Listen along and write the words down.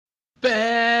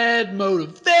Bad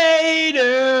Motivators.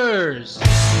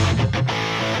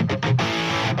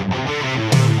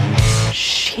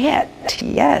 Shit,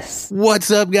 yes. What's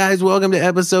up, guys? Welcome to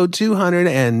episode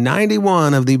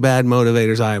 291 of the Bad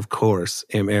Motivators. I, of course,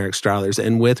 am Eric Strahlers,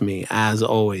 and with me, as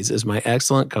always, is my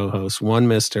excellent co-host, one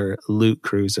Mr. Luke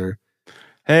Cruiser.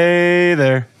 Hey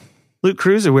there. Luke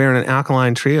Cruiser wearing an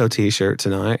Alkaline Trio t-shirt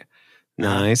tonight.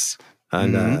 Nice.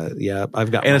 And yeah,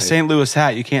 I've got a St. Louis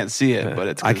hat. You can't see it, but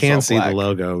it's I can all see black. the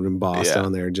logo embossed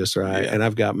on there just right. Yeah. And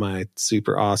I've got my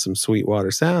super awesome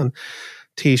Sweetwater Sound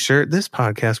t-shirt. This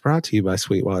podcast brought to you by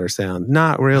Sweetwater Sound.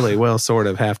 Not really. Well, sort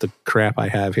of. Half the crap I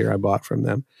have here I bought from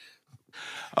them.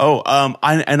 Oh,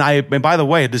 and by the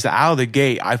way, just out of the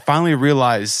gate, I finally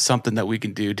realized something that we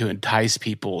can do to entice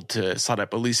people to sign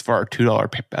up, at least for our $2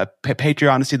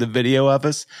 Patreon, to see the video of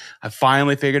us. I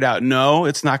finally figured out, no,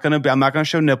 it's not going to be, I'm not going to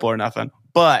show nipple or nothing,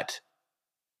 but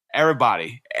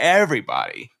everybody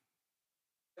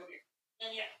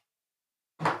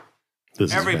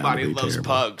loves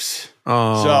pugs.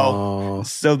 Oh.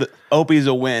 So the Opie's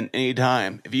a win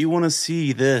anytime. If you want to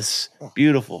see this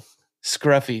beautiful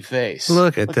scruffy face.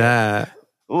 Look at that.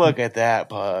 Look at that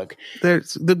pug.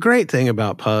 There's the great thing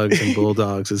about pugs and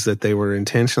bulldogs is that they were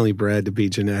intentionally bred to be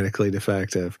genetically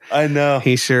defective. I know.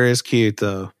 He sure is cute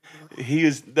though. He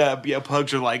is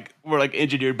pugs were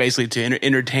engineered basically to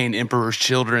entertain emperor's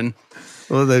children.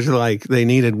 Well, they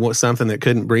needed something that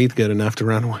couldn't breathe good enough to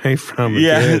run away from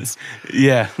kids.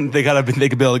 Yeah, they could be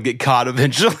able to get caught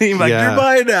eventually. You're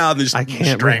by now. I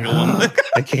can't strangle them.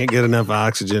 I can't get enough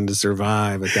oxygen to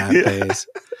survive at that pace.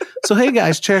 So, hey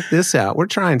guys, check this out. We're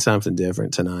trying something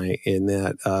different tonight in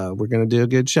that we're going to do a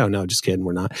good show. No, just kidding.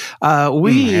 We're not.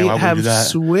 We have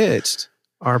switched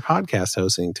our podcast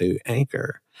hosting to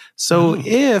Anchor. So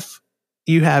if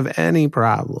you have any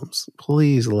problems,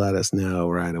 please let us know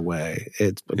right away.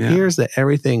 It appears that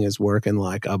everything is working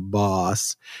like a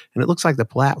boss, and it looks like the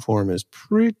platform is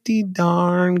pretty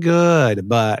darn good.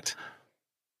 But,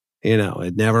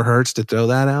 it never hurts to throw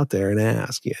that out there and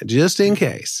ask you, just in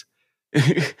case.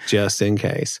 Just in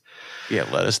case. Yeah,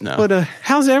 let us know. But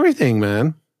how's everything,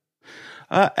 man?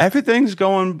 Everything's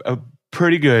going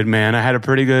pretty good, man. I had a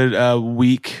pretty good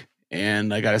week.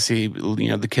 And I got to see,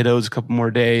 the kiddos a couple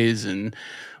more days, and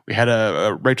we had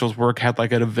Rachel's work had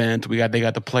like an event. They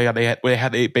got to play. They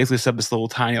basically set up this little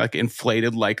tiny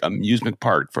inflated amusement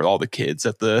park for all the kids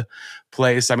at the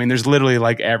place. I mean, there's literally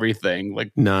everything,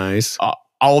 nice,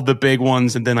 all the big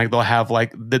ones, and then they'll have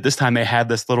this time they had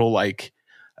this little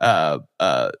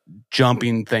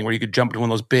jumping thing where you could jump to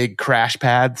one of those big crash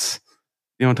pads.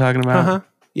 You know what I'm talking about? Uh-huh.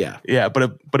 Yeah,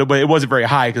 but it wasn't very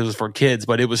high because it was for kids,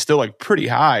 but it was still pretty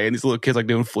high, and these little kids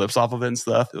doing flips off of it and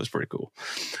stuff. It was pretty cool.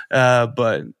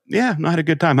 But yeah, I had a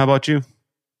good time. How about you?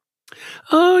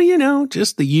 Oh,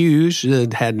 just the usual.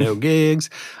 Had no gigs.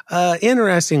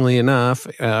 Interestingly enough,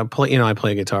 I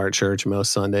play guitar at church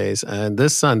most Sundays, and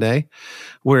this Sunday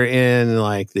we're in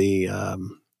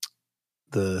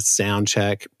the sound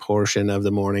check portion of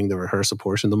the morning, the rehearsal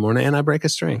portion of the morning, and I break a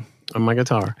string on my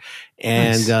guitar.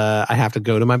 And nice. I have to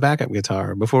go to my backup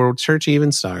guitar before church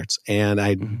even starts. And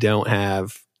I don't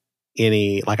have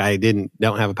any,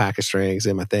 don't have a pack of strings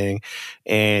in my thing.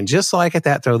 And just like at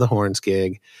that Throw the Horns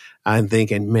gig, I'm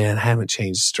thinking, man, I haven't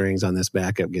changed strings on this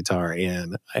backup guitar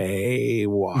in a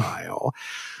while.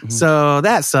 So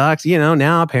that sucked.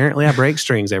 Now apparently I break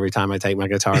strings every time I take my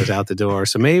guitars out the door.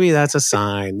 So maybe that's a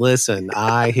sign. Listen,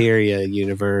 I hear you,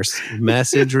 universe.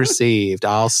 Message received.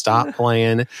 I'll stop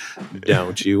playing.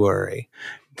 Don't you worry.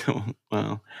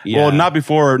 Well, not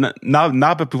before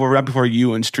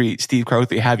you and Steve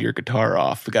Crothy have your guitar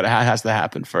off. It has to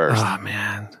happen first. Oh,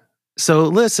 man. So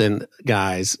listen,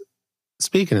 guys.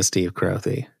 Speaking of Steve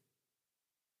Crothy,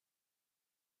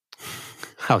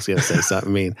 I was going to say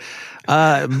something mean.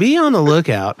 Be on the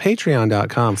lookout,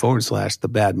 patreon.com/the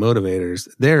Bad Motivators.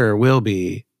 There will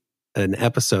be an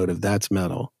episode of That's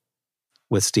Metal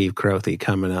with Steve Crothy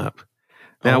coming up.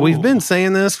 Now, we've been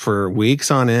saying this for weeks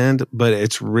on end, but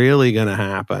it's really going to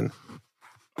happen.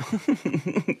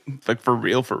 For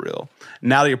real.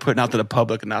 Now that you're putting out to the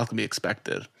public, and now it's going to be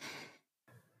expected.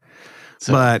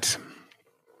 So. But...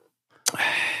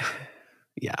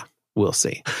 yeah, we'll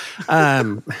see.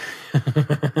 Wah,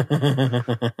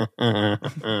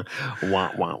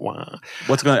 wah, wah.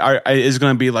 Is it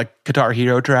going to be Guitar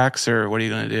Hero tracks, or what are you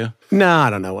going to do? No, I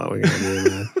don't know what we're going to do,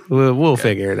 man. We'll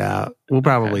figure it out. We'll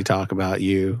probably talk about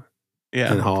you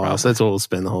and Hoss. That's what we'll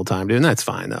spend the whole time doing. That's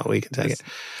fine, though. We can take it.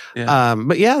 Yeah.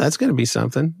 But yeah, that's going to be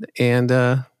something. And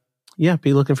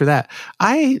be looking for that.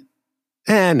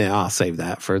 I'll save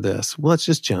that for this. Let's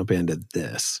just jump into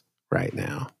this right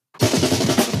now.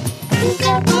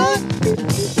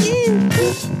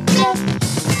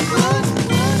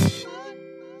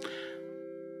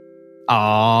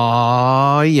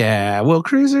 Oh, yeah. Well,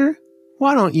 Cruiser,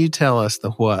 why don't you tell us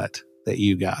the what that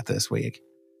you got this week?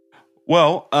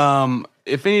 Well,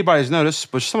 if anybody's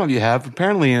noticed, which some of you have,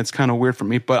 apparently, and it's kind of weird for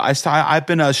me, but I've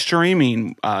been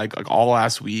streaming like all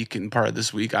last week and part of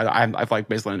this week. I've like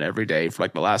basically done it every day for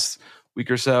like the last week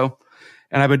or so.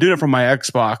 And I've been doing it from my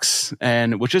Xbox,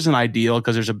 and which isn't ideal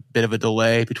because there's a bit of a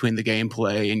delay between the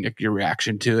gameplay and your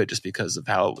reaction to it, just because of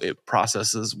how it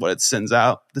processes what it sends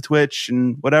out to Twitch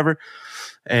and whatever.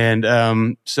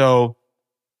 And so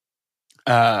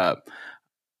I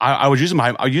was using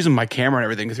my camera and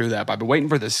everything through that. But I've been waiting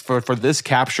for this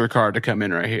capture card to come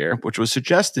in right here, which was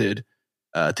suggested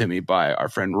to me by our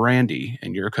friend Randy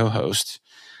and your co-host.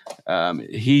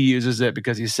 He uses it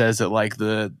because he says that like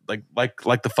the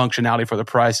functionality for the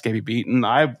price can be beaten.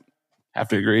 I have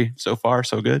to agree. So far,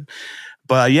 so good.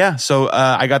 But yeah, so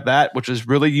I got that, which is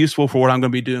really useful for what I'm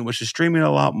going to be doing, which is streaming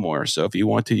a lot more. So if you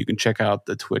want to, you can check out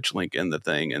the Twitch link in the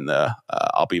thing, and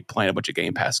I'll be playing a bunch of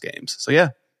Game Pass games. So yeah,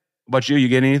 how about you? You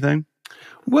get anything?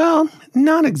 Well,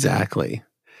 not exactly.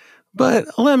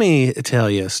 But let me tell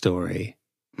you a story.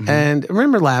 Mm-hmm. And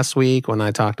remember last week when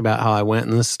I talked about how I went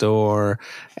in the store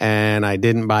and I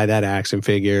didn't buy that action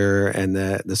figure and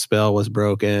the spell was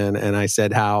broken, and I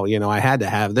said how, I had to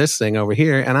have this thing over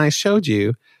here, and I showed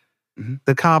you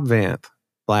the Cobb Vanth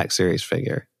Black Series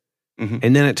figure. Mm-hmm.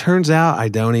 And then it turns out I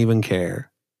don't even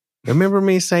care. Remember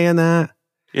me saying that?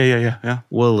 Yeah.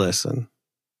 Well, listen.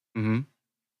 Mm-hmm.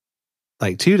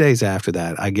 Like 2 days after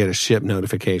that, I get a ship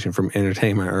notification from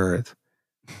Entertainment Earth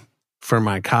for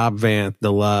my Cobb Vanth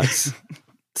Deluxe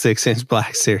 6-inch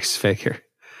Black Series figure.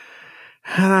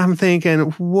 And I'm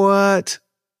thinking, what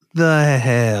the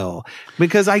hell?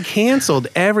 Because I canceled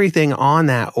everything on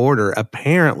that order,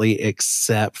 apparently,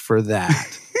 except for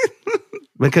that.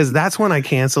 Because that's when I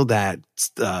canceled that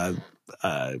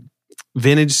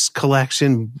vintage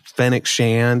collection, Fennec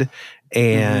Shand,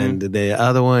 and the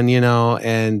other one,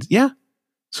 and yeah.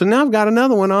 So now I've got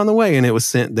another one on the way, and it was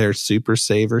sent their Super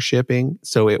Saver shipping,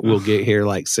 so it will get here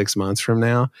like 6 months from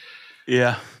now.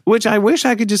 Yeah. Which I wish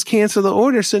I could just cancel the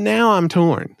order, so now I'm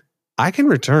torn. I can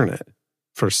return it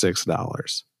for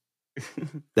 $6.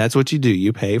 That's what you do.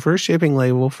 You pay for a shipping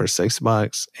label for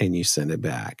 $6 and you send it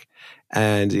back.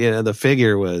 And, the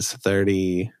figure was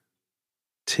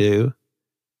 32.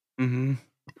 Mm-hmm.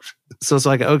 So it's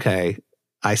like, okay,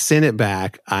 I send it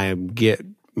back. I get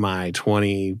my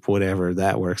 20, whatever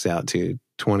that works out to,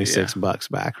 $26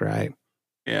 back, right?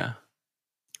 Yeah.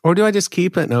 Or do I just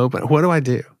keep it and open? What do I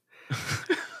do?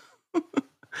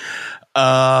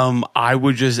 I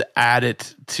would just add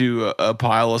it to a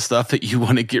pile of stuff that you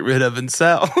want to get rid of and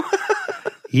sell.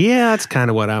 Yeah, that's kind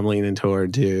of what I'm leaning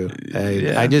toward too.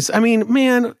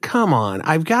 Man, come on.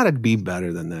 I've got to be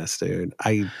better than this, dude.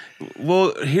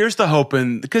 Well, here's the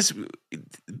hoping, because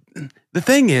the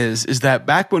thing is that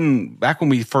back when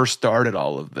we first started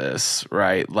all of this,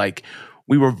 right? Like,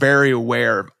 we were very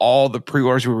aware of all the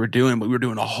pre-orders we were doing, but we were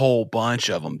doing a whole bunch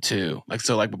of them too. Like,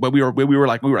 so like, but we were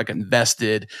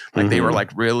invested, like they were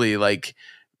like really like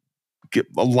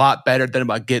a lot better than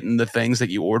about getting the things that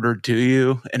you ordered to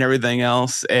you and everything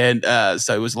else. And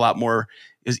so it was a lot more,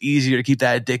 it was easier to keep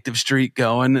that addictive streak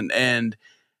going. And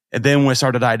then when it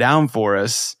started to die down for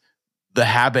us, the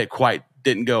habit quite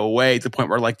didn't go away to the point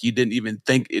where like you didn't even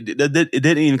think it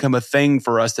didn't even become a thing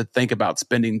for us to think about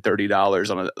spending $30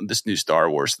 on this new Star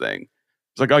Wars thing.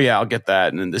 It's like, oh yeah, I'll get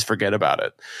that, and then just forget about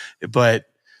it. But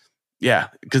yeah,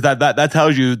 because that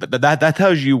tells you that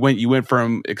tells you when you went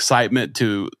from excitement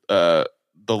to the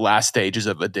last stages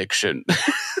of addiction.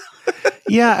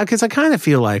 Yeah, because I kind of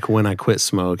feel like when I quit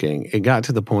smoking, it got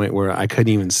to the point where I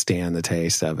couldn't even stand the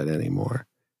taste of it anymore.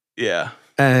 Yeah,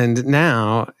 and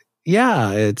now,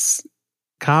 yeah, it's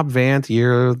Cobb Vanth,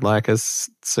 you're like a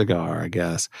cigar, I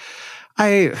guess.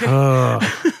 It's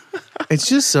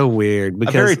just so weird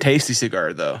because a very tasty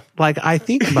cigar, though. Like, I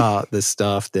think about the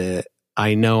stuff that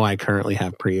I know I currently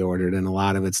have pre-ordered, and a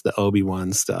lot of it's the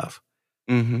Obi-Wan stuff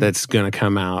that's going to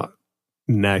come out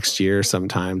next year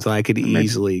sometimes. I could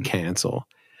easily cancel,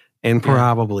 and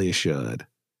probably should.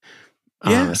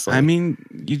 Yeah, honestly. I mean,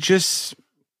 you just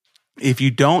if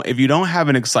you don't have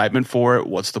an excitement for it,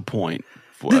 what's the point?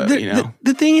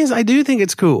 The thing is, I do think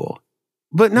it's cool,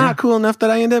 but not cool enough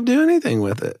that I end up doing anything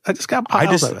with it. I just got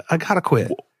piles of it. I gotta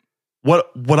quit.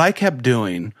 What I kept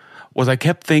doing was I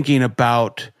kept thinking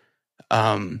about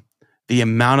the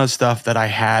amount of stuff that I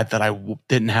had that I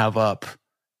didn't have up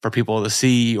for people to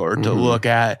see or to look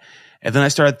at, and then I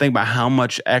started thinking about how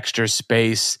much extra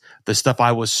space the stuff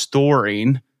I was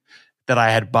storing that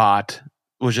I had bought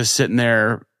was just sitting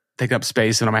there taking up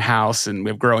space in my house, and we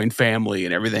have a growing family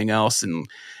and everything else. And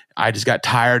I just got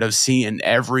tired of seeing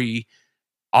every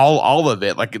all of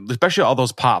it, like especially all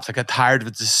those pops. I got tired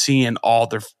of just seeing all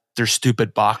their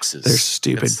stupid boxes, their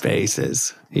stupid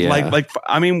faces. Yeah, like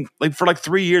for like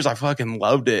 3 years, I fucking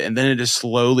loved it, and then it just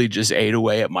slowly just ate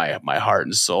away at my heart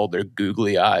and soul. Their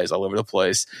googly eyes all over the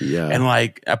place. Yeah, and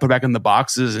like I put back in the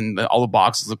boxes, and all the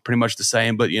boxes look pretty much the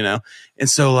same, but and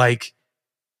so like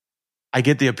I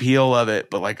get the appeal of it,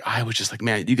 but like I was just like,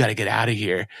 man, you got to get out of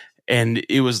here. And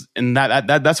it was, and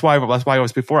that's why I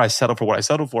was before I settled for what I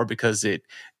settled for, because it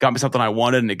got me something I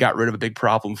wanted and it got rid of a big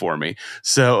problem for me.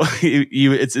 So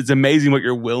it's amazing what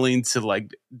you're willing to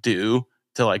like do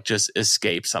to like just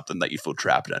escape something that you feel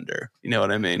trapped under. You know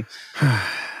what I mean?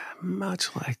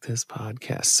 Much like this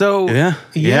podcast. So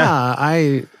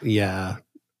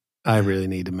I really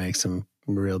need to make some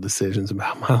real decisions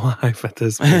about my life at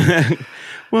this point.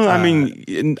 Well, I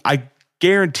mean, I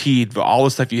guaranteed all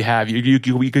the stuff you have, you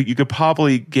could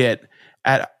probably get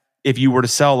at, if you were to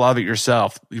sell a lot of it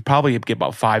yourself, you probably get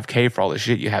about $5,000 for all the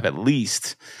shit you have at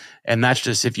least. And that's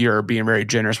just if you're being very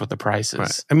generous with the prices.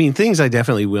 Right. I mean, things I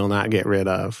definitely will not get rid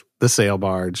of: the sail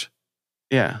barge,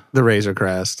 the Razor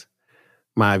Crest,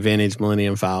 my vintage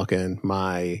Millennium Falcon,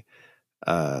 my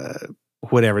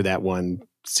whatever that one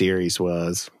series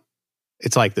was.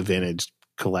 It's like the vintage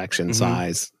collection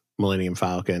size Millennium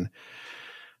Falcon.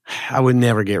 I would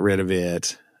never get rid of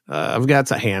it. I've got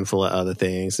a handful of other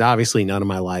things. Obviously, none of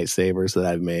my lightsabers that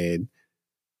I've made.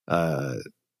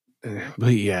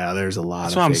 But yeah, there's a lot.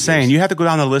 That's what I'm saying. You have to go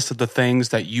down the list of the things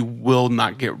that you will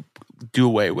not do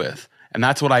away with, and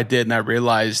that's what I did. And I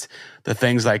realized the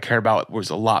things that I care about was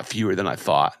a lot fewer than I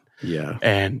thought. Yeah,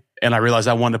 and I realized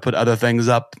I wanted to put other things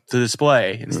up to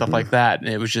display and stuff like that, and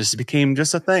it became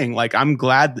just a thing. Like, I'm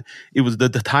glad it was the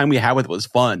time we had with it was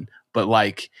fun, but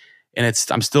like. And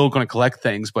I'm still going to collect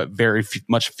things, but very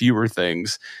much fewer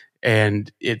things.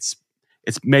 And it's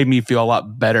made me feel a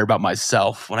lot better about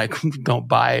myself when I don't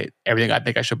buy everything I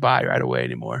think I should buy right away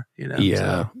anymore. Yeah.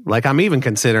 So. Like, I'm even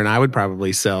considering I would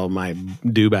probably sell my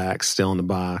dewbacks still in the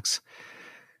box.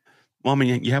 Well, I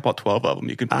mean, you have about 12 of them.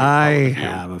 You can. I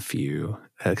have a few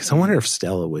because I wonder if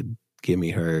Stella would give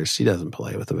me hers. She doesn't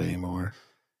play with them anymore.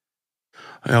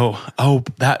 Oh,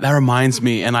 that reminds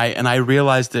me, and I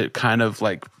realized it kind of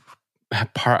like.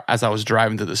 As I was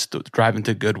driving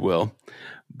to Goodwill,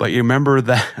 but you remember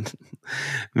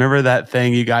that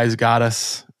thing you guys got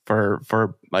us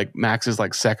for like Max's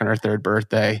like second or third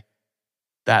birthday,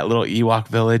 that little Ewok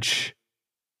village.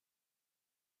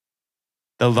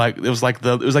 It was like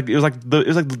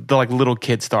the little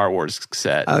kid Star Wars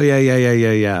set. Oh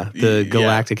yeah. The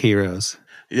Galactic Heroes.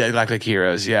 Yeah, Galactic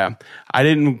Heroes. Yeah, I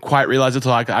didn't quite realize it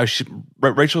until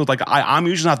Rachel was like, I'm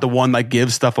usually not the one that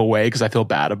gives stuff away because I feel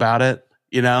bad about it,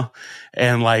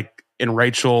 and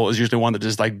Rachel is usually one that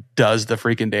just like does the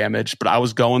freaking damage. But I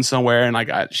was going somewhere and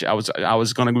I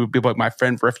was going to be like my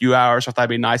friend for a few hours, so I thought it'd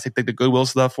be nice to take the Goodwill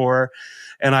stuff for her.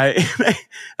 And I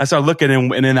started looking,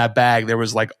 and in that bag there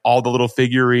was like all the little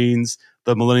figurines,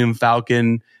 the Millennium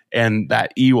Falcon, and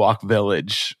that Ewok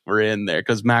village were in there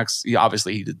because Max, he's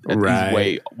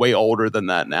way older than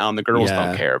that now, and the girls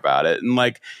don't care about it. And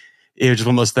like, it was just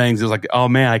one of those things. It was like, oh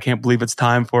man, I can't believe it's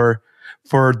time for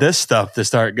this stuff to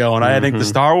start going. I think the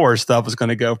Star Wars stuff was going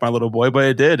to go for my little boy, but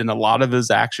it did, and a lot of his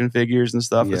action figures and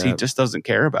stuff, because he just doesn't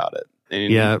care about it.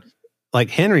 And, like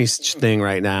Henry's thing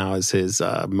right now is his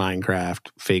Minecraft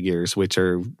figures, which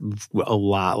are a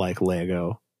lot like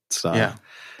Lego stuff. Yeah.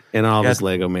 And all of his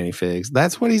Lego minifigs.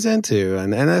 That's what he's into.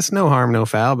 And that's no harm, no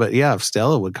foul. But yeah, if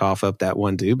Stella would cough up that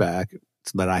one dewback,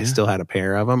 but I still had a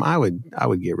pair of them, I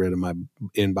would get rid of my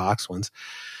in-box ones.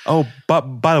 Oh, but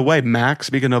by the way, Max,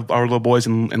 speaking of our little boys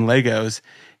and Legos,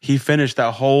 he finished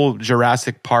that whole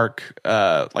Jurassic Park,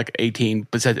 like 18,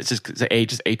 but the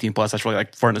age is 18 plus. That's really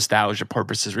like for nostalgia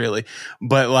purposes, really.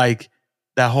 But like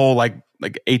that whole like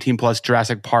 18 plus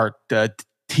Jurassic Park,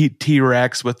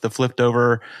 T-Rex with the flipped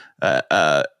over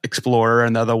Explorer,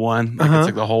 another one. Like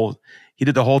it's like he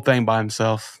did the whole thing by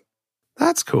himself.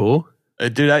 That's cool.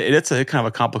 Dude, it's a kind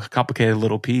of a complicated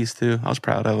little piece too. I was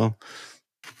proud of him.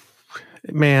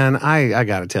 Man, I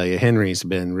got to tell you, Henry's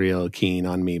been real keen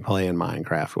on me playing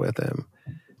Minecraft with him.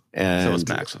 And so was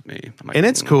Max with me. And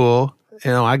it's cool.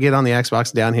 I get on the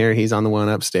Xbox down here. He's on the one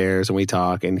upstairs, and we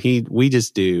talk. And we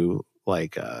just do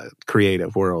like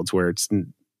creative worlds where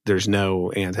there's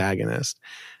no antagonist,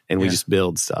 and we just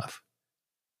build stuff.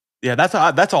 Yeah,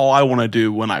 that's all I want to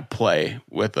do when I play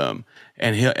with him.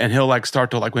 And he'll like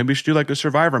start to like, maybe we should do like a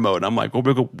survivor mode. And I'm like,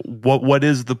 what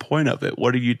is the point of it?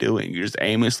 What are you doing? You're just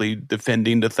aimlessly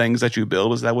defending the things that you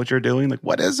build. Is that what you're doing? Like,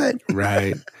 what is it?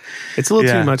 Right. It's a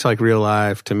little too much like real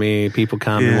life to me. People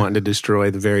come and wanting to destroy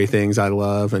the very things I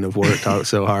love and have worked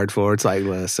so hard for. It's like,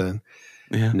 listen,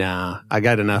 Yeah. Nah, I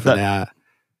got enough of that.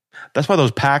 That's why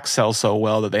those packs sell so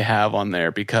well that they have on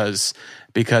there because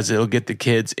it'll get the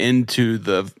kids into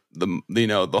the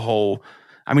the whole.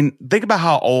 I mean, think about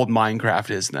how old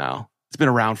Minecraft is now. It's been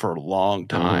around for a long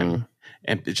time,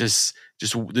 and it just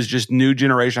there's just new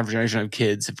generation after generation of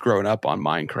kids have grown up on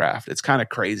Minecraft. It's kind of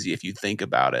crazy if you think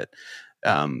about it.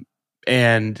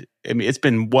 And I mean, it's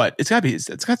been what? It's got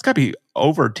to be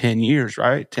over 10 years,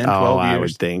 right? 10, 12 years. I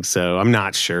would think so. I'm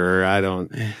not sure. I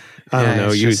don't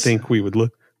know. You would think we would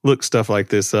look stuff like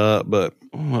this up, but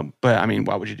I mean,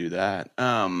 why would you do that?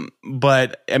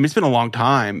 But I mean, it's been a long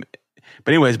time.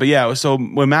 But anyways, yeah. So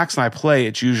when Max and I play,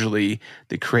 it's usually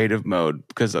the creative mode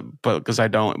because I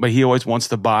don't. But he always wants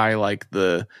to buy like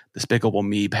the Despicable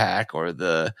Me pack or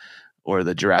the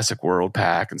Jurassic World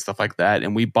pack and stuff like that.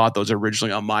 And we bought those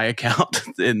originally on my account,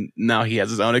 and now he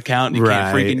has his own account and he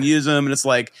can't freaking use them. And it's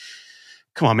like,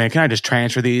 come on, man, can I just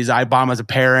transfer these? I bought them as a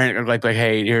parent, or like,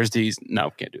 hey, here's these. No,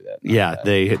 can't do that. Yeah,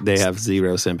 they have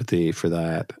zero sympathy for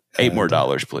that. $8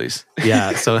 more, please.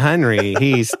 Yeah, so Henry,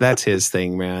 that's his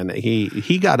thing, man.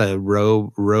 He got a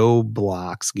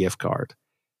Roblox gift card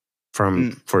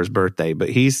for his birthday, but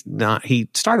he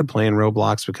started playing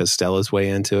Roblox because Stella's way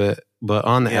into it. But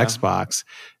on the Xbox,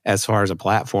 as far as a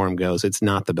platform goes, it's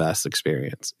not the best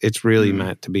experience. It's really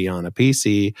meant to be on a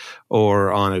PC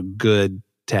or on a good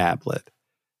tablet.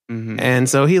 And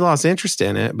so he lost interest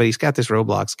in it, but he's got this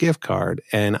Roblox gift card,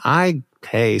 and I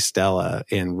pay Stella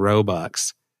in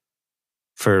Robux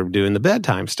for doing the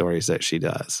bedtime stories that she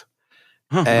does.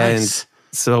 Oh, and nice.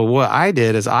 So what I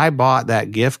did is I bought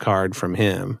that gift card from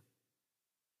him,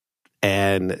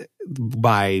 and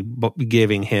by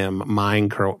giving him mine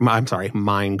coins.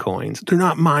 They're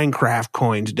not Minecraft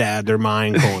coins, Dad. They're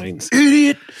mine coins.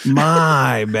 Idiot.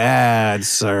 My bad,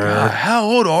 sir. God, how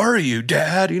old are you,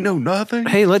 Dad? You know nothing.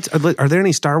 Hey, are there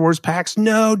any Star Wars packs?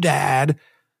 No, Dad.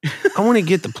 I want to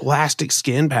get the plastic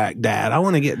skin pack, Dad. I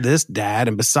want to get this, Dad.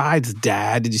 And besides,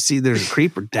 Dad, did you see there's a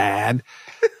creeper, Dad?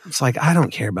 It's like, I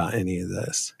don't care about any of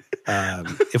this.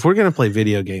 If we're going to play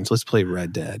video games, let's play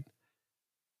Red Dead.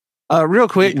 Real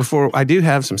quick, before I do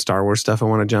have some Star Wars stuff I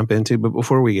want to jump into, but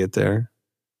before we get there,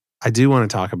 I do want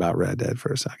to talk about Red Dead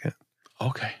for a second.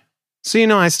 Okay.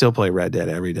 So, I still play Red Dead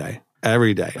every day.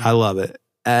 I love it.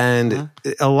 And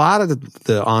a lot of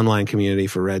the online community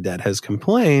for Red Dead has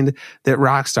complained that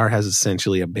Rockstar has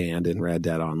essentially abandoned Red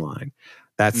Dead Online.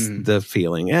 That's the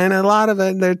feeling. And a lot of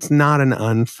it, that's not an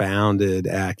unfounded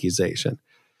accusation.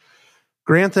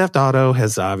 Grand Theft Auto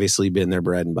has obviously been their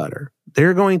bread and butter.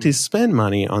 They're going to spend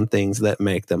money on things that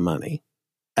make them money.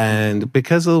 And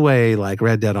because of the way like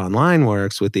Red Dead Online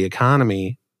works with the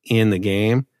economy in the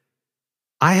game,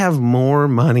 I have more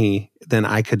money than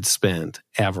I could spend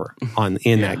ever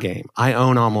in that game. I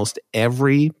own almost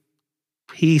every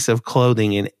piece of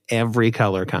clothing in every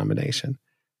color combination.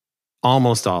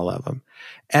 Almost all of them.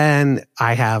 And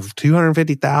I have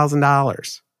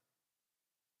 $250,000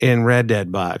 in Red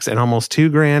Dead bucks and almost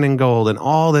 $2,000 in gold and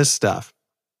all this stuff.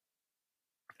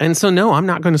 And so, no, I'm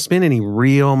not going to spend any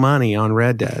real money on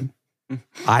Red Dead.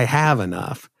 I have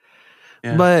enough.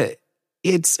 Yeah. But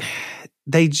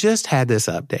they just had this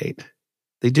update.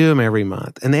 They do them every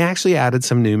month. And they actually added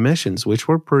some new missions, which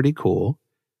were pretty cool.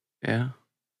 Yeah.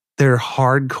 They're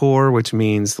hardcore, which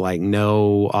means like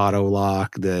no auto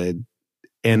lock. The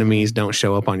enemies don't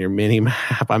show up on your mini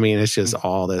map. I mean, it's just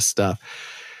all this stuff.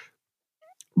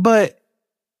 But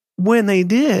when they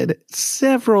did,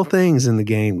 several things in the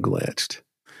game glitched.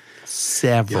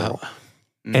 Several.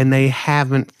 Yeah. And they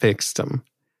haven't fixed them.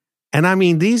 And I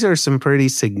mean, these are some pretty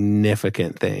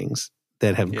significant things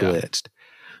that have glitched.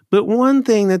 But one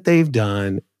thing that they've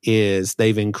done is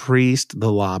they've increased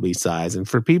the lobby size. And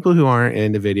for people who aren't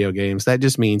into video games, that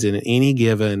just means in any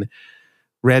given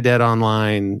Red Dead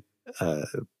Online,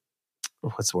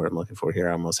 what's the word I'm looking for here?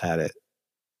 I almost had it.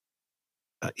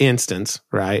 Instance,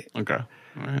 right? Okay.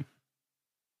 All right.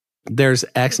 There's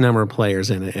X number of players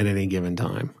in it at any given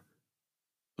time.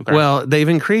 Okay. Well, they've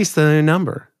increased the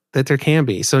number that there can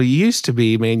be. So it used to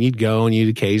be, man, you'd go and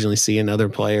you'd occasionally see another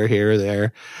player here or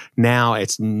there. Now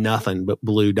it's nothing but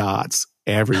blue dots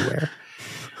everywhere.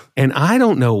 And I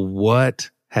don't know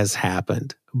what has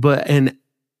happened, but an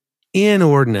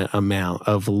inordinate amount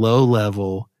of low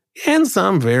level and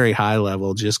some very high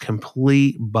level, just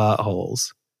complete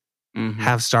buttholes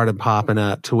have started popping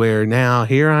up to where now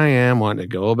here I am wanting to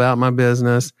go about my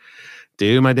business,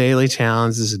 do my daily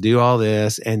challenges, do all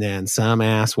this, and then some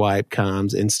asswipe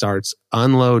comes and starts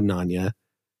unloading on you.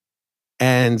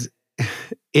 And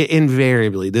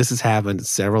invariably, this has happened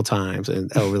several times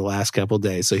over the last couple of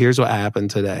days. So here's what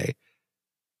happened today.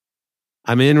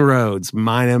 I'm in Rhodes,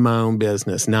 minding my own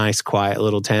business, nice, quiet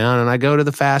little town. And I go to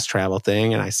the fast travel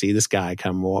thing and I see this guy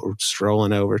come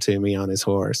strolling over to me on his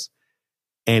horse.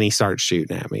 And he starts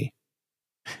shooting at me.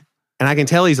 And I can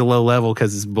tell he's a low level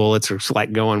because his bullets are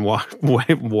like going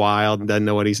wild and doesn't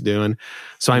know what he's doing.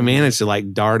 So I managed to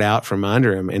like dart out from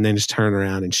under him and then just turn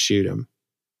around and shoot him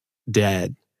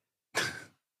dead.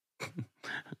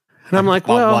 And I'm like,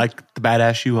 well, like the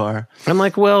badass you are. I'm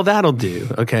like, well, that'll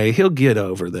do. Okay, he'll get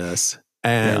over this.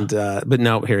 And but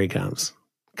no, here he comes,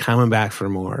 coming back for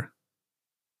more.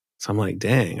 So I'm like,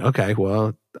 dang, okay,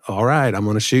 well, all right, I'm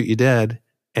going to shoot you dead,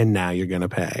 and now you're going to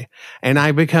pay. And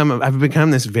I've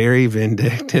become this very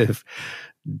vindictive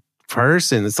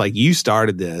person. It's like, you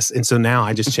started this, and so now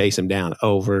I just chase him down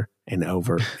over and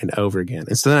over and over again.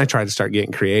 And so then I try to start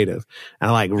getting creative.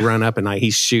 And I like run up and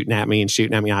he's shooting at me.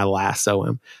 I lasso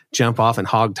him, jump off and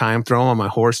hog tie him, throw him on my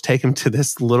horse, take him to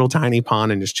this little tiny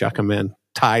pond and just chuck him in,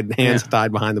 hands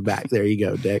tied behind the back. There you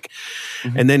go, Dick.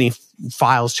 Mm-hmm. And then he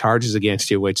files charges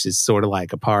against you, which is sort of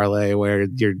like a parlay where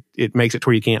it makes it to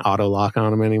where you can't auto lock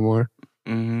on him anymore.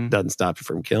 Mm-hmm. Doesn't stop you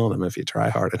from killing him if you try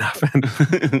hard enough.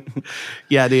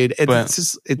 Yeah, dude.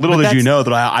 Little did you know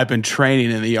that I've been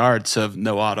training in the arts of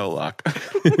no auto lock.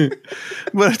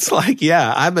 But it's like,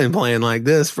 yeah, I've been playing like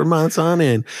this for months on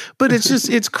end. But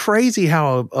it's crazy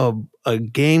how a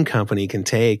game company can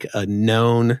take a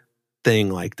known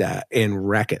thing like that and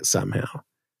wreck it somehow.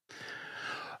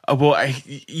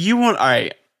 I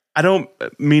don't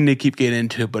mean to keep getting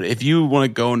into it, but if you want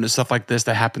to go into stuff like this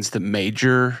that happens to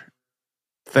major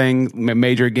games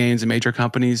and major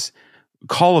companies,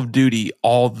 Call of Duty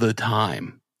all the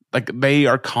time. Like, they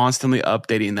are constantly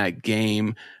updating that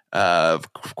game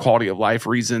of quality of life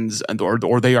reasons,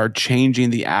 or they are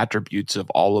changing the attributes of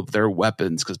all of their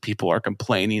weapons because people are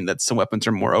complaining that some weapons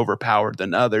are more overpowered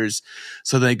than others.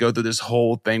 So they go through this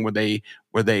whole thing where they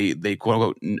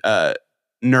quote unquote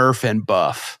nerf and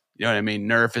buff. You know what I mean?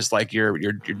 Nerf is like you're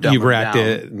dumbing you've racked down.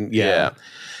 It. Yeah.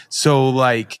 So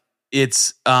like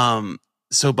it's but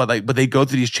they go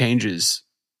through these changes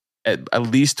at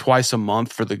least twice a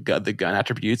month for the gun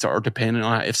attributes, or depending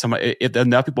on if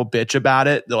enough people bitch about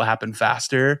it, they'll happen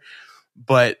faster.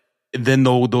 But then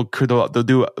they'll do a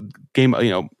game,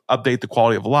 update the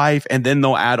quality of life, and then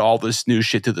they'll add all this new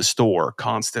shit to the store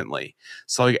constantly.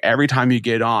 So like every time you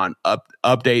get on,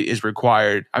 update is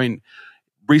required. I mean,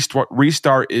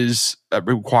 restart is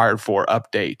required for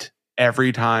update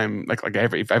every time.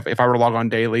 If I were to log on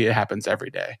daily, it happens every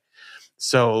day.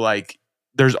 So like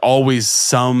there's always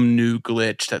some new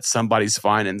glitch that somebody's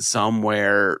finding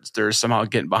somewhere. They're somehow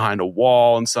getting behind a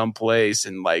wall in some place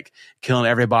and like killing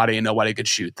everybody and nobody could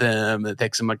shoot them. It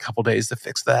takes them a couple days to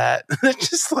fix that. It's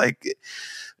just like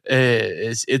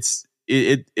it's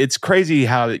crazy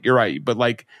how you're right, but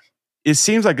like it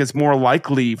seems like it's more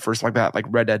likely for something like that, like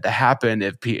Red Dead, to happen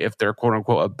if they're quote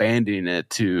unquote abandoning it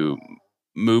to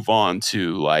move on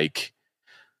to like.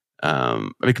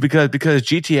 Because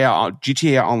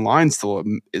GTA Online still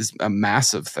is a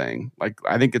massive thing. Like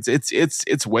I think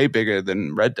it's way bigger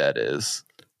than Red Dead is.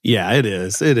 Yeah, it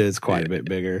is. It is quite a bit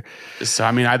bigger. So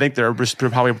I mean, I think they're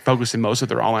probably focusing most of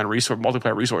their online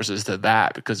multiplayer resources to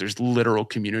that because there's literal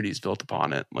communities built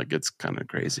upon it. Like it's kind of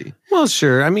crazy. Well,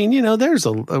 sure. I mean, there's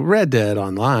a Red Dead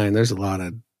Online. There's a lot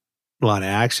of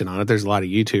action on it. There's a lot of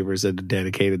YouTubers that have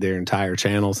dedicated their entire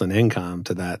channels and income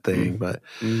to that thing. But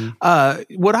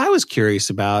what I was curious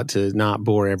about, to not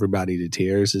bore everybody to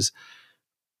tears, is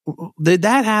did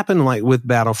that happen like with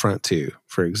Battlefront 2,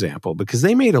 for example? Because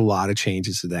they made a lot of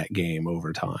changes to that game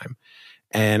over time.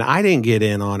 And I didn't get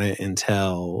in on it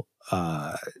until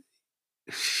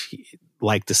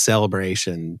like the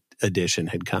Celebration edition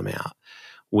had come out,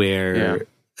 where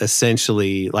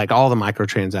essentially like all the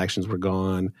microtransactions were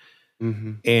gone.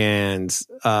 Mm-hmm. And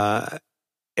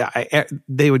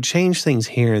they would change things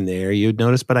here and there, you'd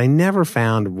notice, but I never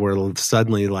found where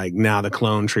suddenly like now the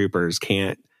clone troopers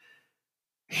can't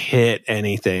hit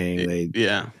anything.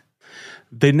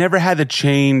 They never had to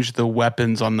change the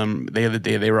weapons on them.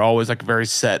 They were always like a very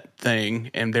set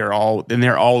thing, and they're all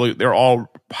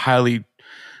highly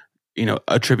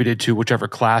attributed to whichever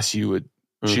class you would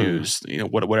choose.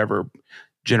 Whatever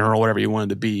general, whatever you wanted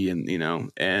to be,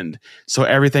 and so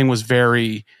everything was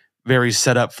very, very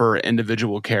set up for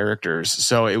individual characters.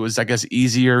 So it was, I guess,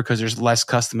 easier because there's less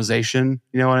customization.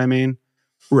 You know what I mean?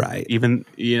 Right. Even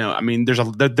I mean, there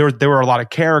were a lot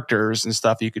of characters and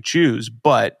stuff you could choose,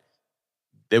 but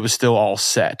it was still all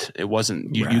set. It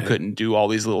wasn't you couldn't do all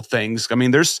these little things. I mean,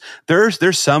 there's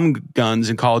some guns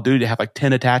in Call of Duty that have like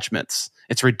 10 attachments.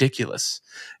 It's ridiculous,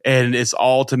 and it's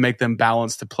all to make them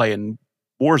balanced to play in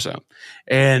Warzone.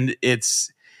 And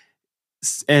it's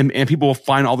and people will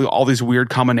find all these weird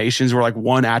combinations where like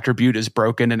one attribute is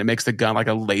broken and it makes the gun like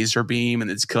a laser beam and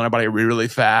it's killing everybody really, really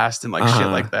fast and like shit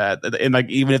like that. And like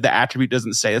even if the attribute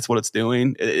doesn't say that's what it's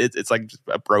doing, it's like just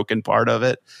a broken part of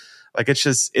it. Like it's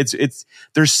just it's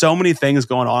there's so many things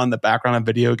going on in the background of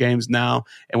video games now,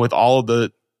 and with all of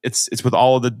the it's with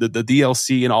all of the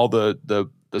DLC and all the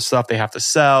stuff they have to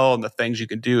sell and the things you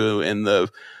can do in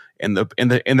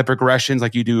the progressions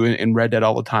like you do in Red Dead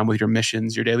all the time with your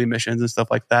missions, your daily missions and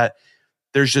stuff like that.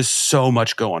 There's just so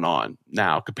much going on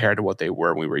now compared to what they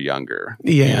were when we were younger.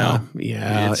 Yeah.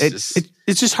 It's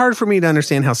just hard for me to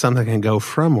understand how something can go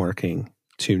from working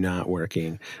to not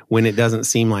working when it doesn't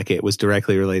seem like it was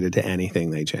directly related to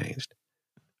anything they changed.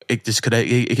 It just could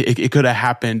have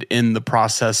happened in the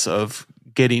process of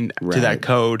getting to that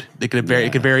code. It could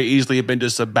very easily have been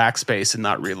just a backspace and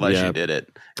not realize you did it.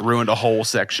 It ruined a whole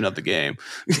section of the game.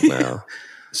 Well,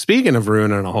 speaking of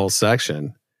ruining a whole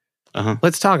section,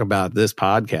 let's talk about this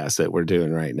podcast that we're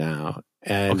doing right now.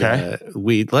 And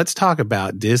let's talk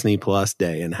about Disney Plus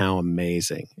Day and how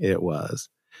amazing it was.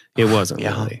 It wasn't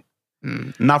really.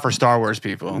 Not for Star Wars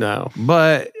people. No,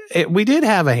 but we did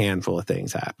have a handful of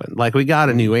things happen. Like we got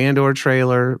a new Andor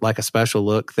trailer, like a special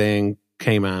look thing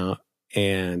came out.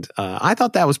 And I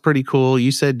thought that was pretty cool.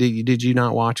 You said, did you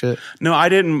not watch it? No, I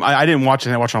didn't. I didn't watch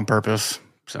it. I watched it on purpose.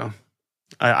 So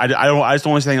I just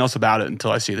don't want anything else about it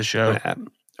until I see the show.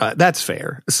 That's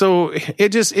fair. So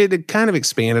it kind of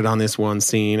expanded on this one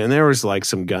scene, and there was like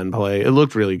some gunplay. It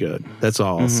looked really good. That's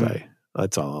all I'll say.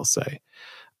 That's all I'll say.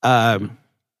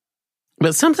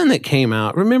 But something that came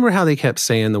out. Remember how they kept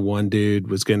saying the one dude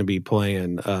was going to be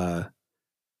playing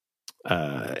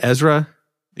Ezra?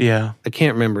 Yeah. I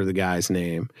can't remember the guy's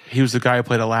name. He was the guy who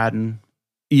played Aladdin.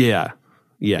 Yeah.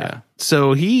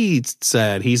 So he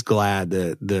said he's glad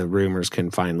that the rumors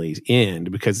can finally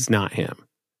end because it's not him.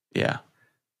 Yeah.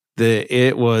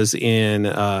 It was in,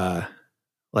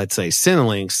 let's say,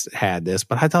 Cinelinx had this,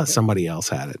 but I thought somebody else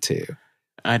had it too.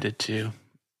 I did too.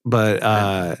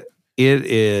 But it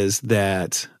is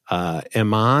that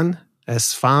Eman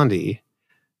Esfandi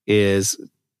is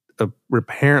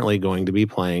apparently going to be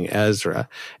playing Ezra.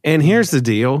 And here's the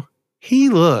deal. He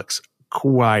looks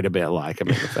quite a bit like him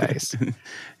in the face.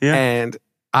 Yeah. And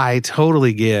I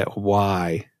totally get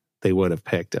why they would have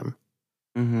picked him.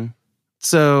 Mm-hmm.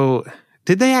 So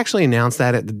did they actually announce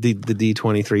that at the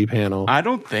D23 panel? I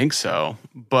don't think so.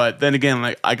 But then again,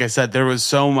 like I said, there was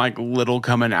so like little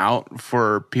coming out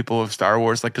for people of Star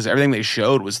Wars, like because everything they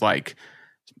showed was like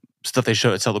stuff they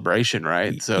showed at Celebration,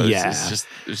 right? So it's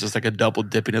just like a double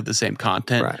dipping of the same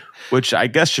content, right. Which I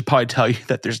guess should probably tell you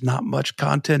that there's not much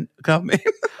content coming.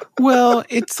 Well,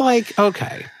 it's like,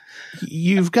 okay,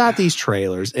 you've got these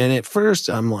trailers, and at first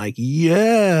I'm like,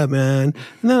 yeah, man.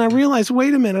 And then I realized,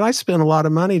 wait a minute, I spent a lot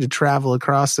of money to travel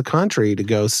across the country to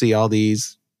go see all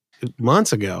these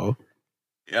months ago.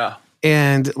 Yeah.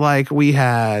 And like we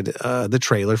had the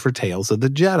trailer for Tales of the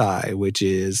Jedi, which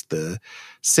is the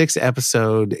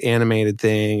 6-episode animated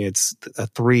thing. It's a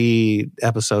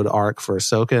 3-episode arc for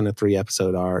Ahsoka and a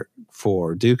 3-episode arc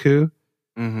for Dooku.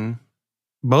 Mm-hmm.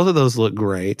 Both of those look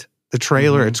great. The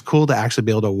trailer, it's cool to actually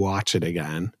be able to watch it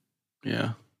again.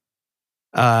 Yeah.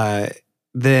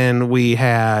 Then we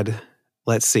had,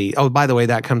 let's see. Oh, by the way,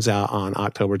 that comes out on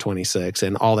October 26th,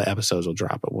 and all the episodes will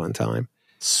drop at one time.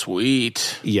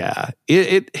 Sweet. Yeah.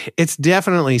 It's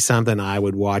definitely something I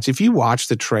would watch. If you watch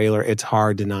the trailer, it's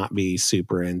hard to not be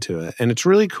super into it. And it's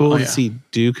really cool to see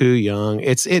Dooku young.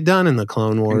 It's done in the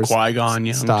Clone Wars and Qui-Gon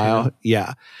young style. Too.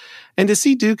 Yeah. And to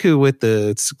see Dooku with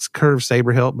the curved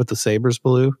saber hilt, but the saber's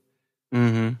blue.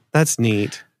 Mm-hmm. That's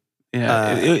neat.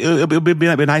 Yeah. It'd be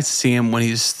nice to see him when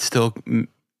he's still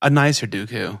a nicer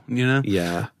Dooku, you know?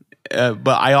 Yeah.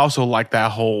 But I also like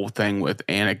that whole thing with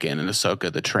Anakin and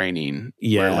Ahsoka, the training.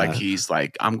 Yeah. Where like he's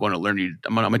like, I'm going to learn you.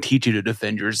 I'm going to teach you to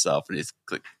defend yourself, and he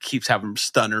like, keeps having him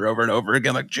stun her over and over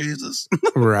again, like Jesus.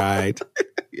 Right.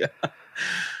 Yeah.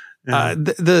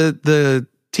 The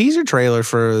teaser trailer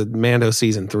for Mando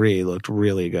season 3 looked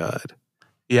really good.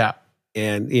 Yeah.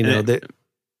 And you know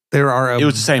there are. It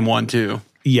was the same one too.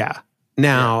 Yeah.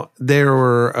 Now there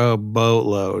were a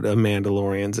boatload of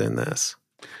Mandalorians in this.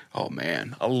 Oh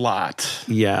man, a lot.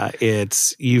 Yeah,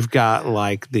 you've got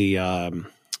like the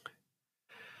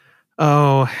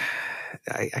I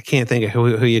can't think of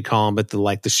who you call them, but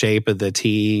the shape of the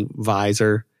T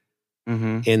visor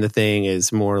in the thing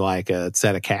is more like a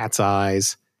set of cat's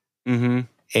eyes. Mm-hmm.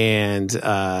 And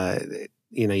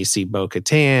you see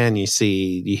Bo-Katan,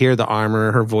 you hear the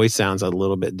armor. Her voice sounds a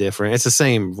little bit different. It's the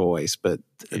same voice, but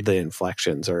the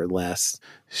inflections are less.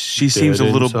 She seems a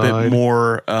little bit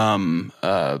more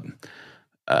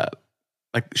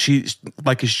she's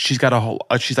got a whole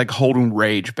she's like holding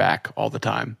rage back all the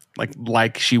time,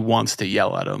 like she wants to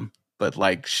yell at him, but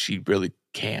like she really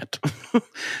can't. You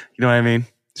know what I mean?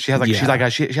 She has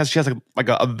like she has like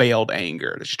a veiled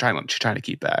anger that she's trying to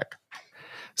keep back.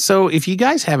 So if you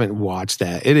guys haven't watched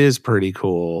that, it is pretty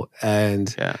cool.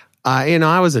 And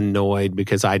I was annoyed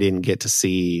because I didn't get to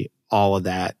see all of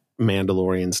that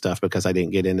Mandalorian stuff because I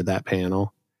didn't get into that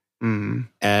panel. Mm.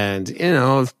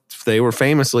 And, they were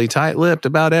famously tight-lipped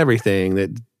about everything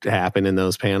that happened in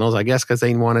those panels, I guess because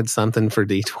they wanted something for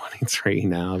D23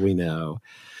 now, we know.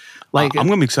 Like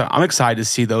I'm excited to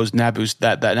see those Naboo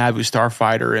that Naboo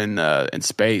starfighter in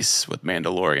space with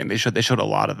Mandalorian. They showed a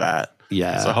lot of that.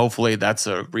 Yeah. So hopefully that's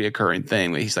a reoccurring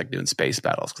thing that he's like doing space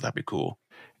battles, because that'd be cool.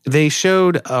 They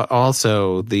showed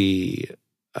also the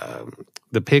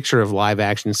picture of live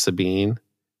action Sabine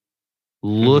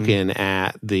looking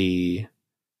at the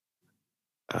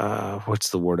what's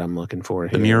the word I'm looking for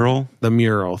here? The mural? The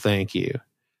mural, thank you.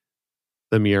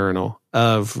 The mural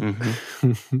of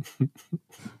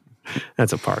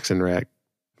that's a Parks and Rec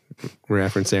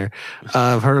reference there.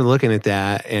 Of her looking at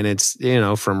that, and it's,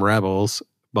 from Rebels,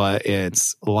 but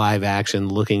it's live action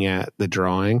looking at the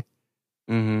drawing,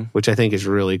 which I think is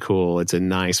really cool. It's a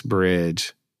nice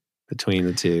bridge between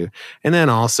the two. And then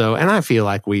also, and I feel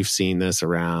like we've seen this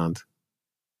around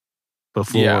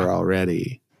before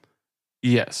already.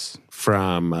 Yes.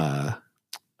 From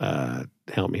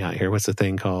help me out here. What's the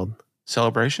thing called?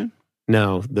 Celebration?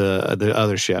 No, the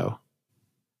other show.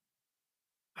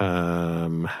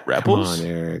 Rebels? Come on,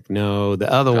 Eric. No,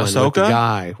 the other one with the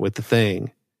guy with the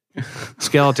thing.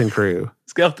 Skeleton Crew.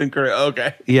 Skeleton Crew.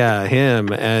 Okay. Yeah,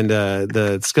 him and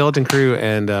the Skeleton Crew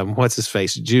and what's his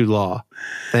face? Jude Law.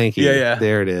 Thank you. Yeah.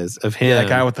 There it is. Of him. Yeah, that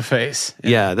guy with the face.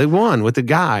 Yeah, the one with the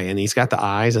guy, and he's got the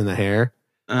eyes and the hair.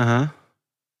 Uh-huh.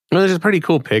 Well, there's a pretty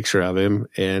cool picture of him,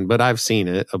 but I've seen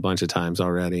it a bunch of times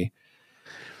already.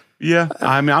 Yeah,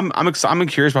 I mean, I'm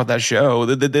curious about that show.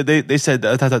 They said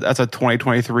that's a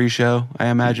 2023 show, I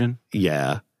imagine.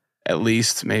 Yeah, at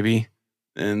least maybe.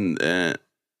 And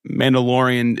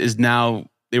Mandalorian is now.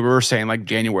 They were saying like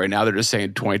January. Now they're just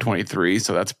saying 2023.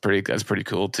 So that's pretty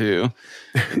cool too.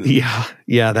 yeah,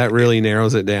 that really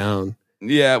narrows it down.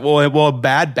 Yeah, well,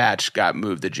 Bad Batch got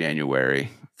moved to January,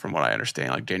 from what I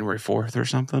understand, like January 4th or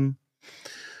something.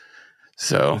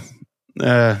 So,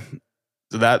 that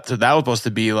was supposed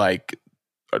to be like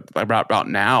about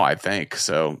now, I think.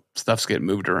 So stuff's getting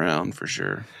moved around for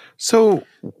sure. So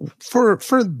for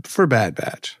Bad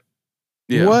Batch,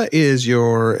 what is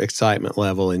your excitement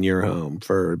level in your home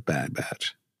for Bad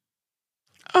Batch?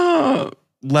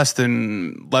 Less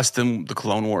than the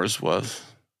Clone Wars was.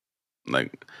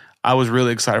 Like, I was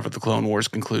really excited for the Clone Wars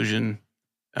conclusion.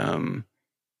 And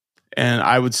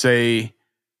I would say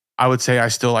I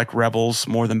still like Rebels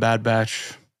more than Bad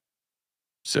Batch.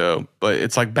 So, but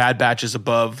it's like Bad Batch is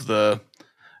above the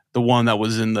one that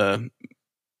was in the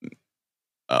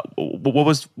what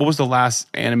was the last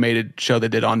animated show they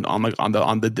did on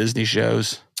the Disney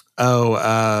shows?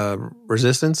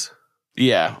 Resistance?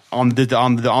 Yeah, on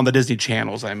the Disney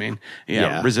channels, I mean.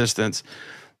 Yeah. Resistance.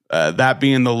 That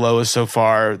being the lowest so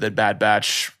far, then Bad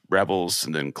Batch, Rebels,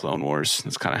 and then Clone Wars.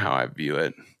 That's kind of how I view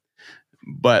it.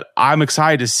 But I'm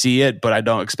excited to see it, but I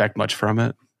don't expect much from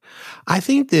it. I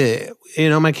think that,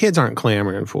 my kids aren't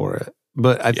clamoring for it.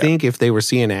 But I think if they were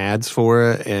seeing ads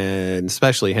for it, and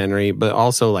especially Henry, but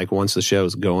also like once the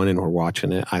show's going and we're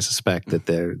watching it, I suspect that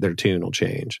their tune will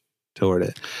change toward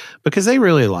it. Because they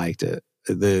really liked it.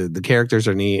 The characters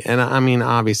are neat. And I mean,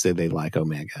 obviously they like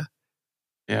Omega.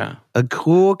 Yeah. A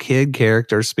cool kid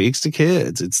character speaks to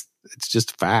kids. It's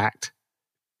just fact.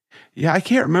 Yeah, I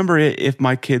can't remember if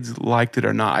my kids liked it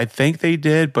or not. I think they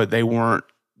did, but they weren't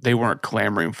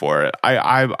clamoring for it.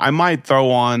 I might throw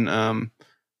on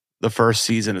the first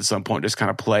season at some point, just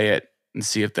kind of play it and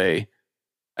see if they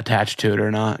attach to it or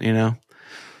not,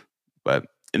 But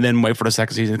and then wait for the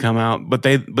second season to come out. But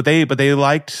they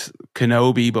liked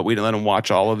Kenobi, but we didn't let them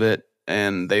watch all of it,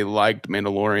 and they liked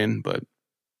Mandalorian. But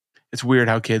it's weird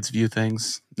how kids view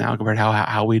things now compared to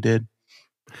how we did.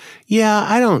 Yeah,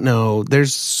 I don't know.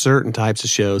 There's certain types of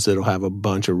shows that'll have a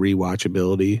bunch of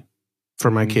rewatchability for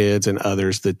my kids, and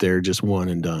others that they're just one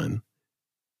and done.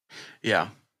 Yeah.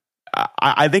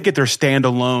 I think if they're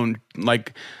standalone,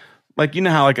 like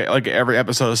how like every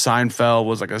episode of Seinfeld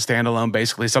was like a standalone.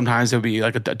 Basically, sometimes it would be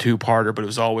like a two-parter, but it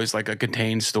was always like a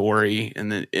contained story.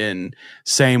 And then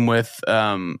same with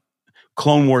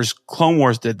Clone Wars. Clone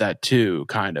Wars did that too,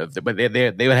 kind of. But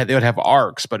they would have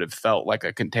arcs, but it felt like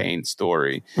a contained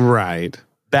story. Right.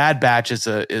 Bad Batch is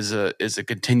a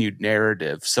continued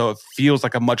narrative, so it feels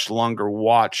like a much longer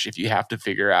watch if you have to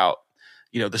figure out,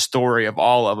 the story of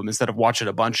all of them instead of watching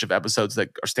a bunch of episodes that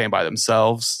are stand by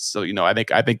themselves. So, I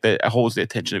think that it holds the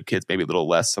attention of kids maybe a little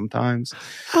less sometimes.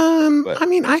 I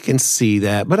mean, I can see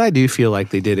that, but I do feel like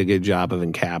they did a good job of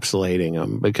encapsulating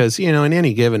them because, in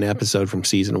any given episode from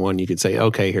season 1, you could say,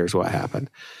 okay, here's what happened.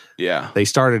 Yeah. They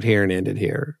started here and ended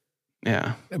here.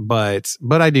 Yeah. But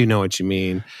I do know what you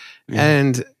mean. Yeah.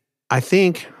 And I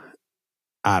think,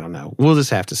 I don't know, we'll just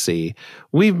have to see.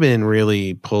 We've been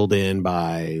really pulled in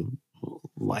by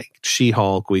like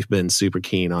She-Hulk. We've been super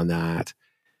keen on that.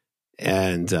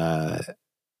 And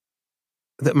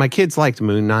my kids liked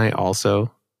Moon Knight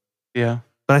also. Yeah.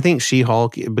 But I think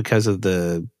She-Hulk, because of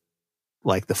the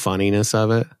funniness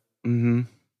of it,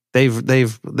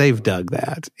 they've dug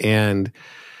that. And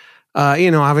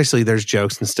obviously there's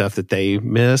jokes and stuff that they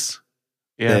miss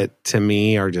that to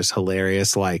me are just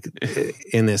hilarious. Like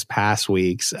in this past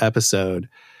week's episode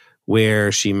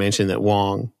where she mentioned that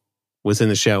Wong was in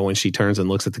the show when she turns and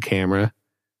looks at the camera.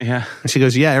 Yeah. And she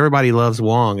goes, yeah, everybody loves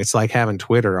Wong. It's like having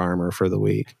Twitter armor for the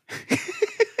week.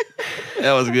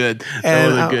 That was good.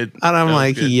 And I'm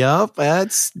like, yup,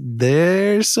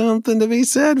 there's something to be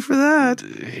said for that.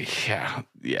 Yeah.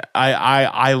 Yeah.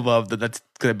 I love that that's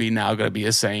going to be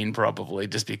a saying probably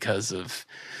just because of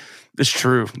it's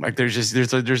true. Like there's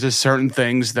just certain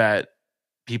things that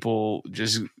people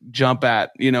just jump at.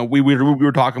 We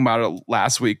were talking about it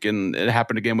last week and it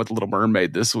happened again with Little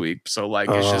Mermaid this week. So like,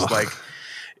 it's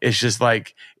just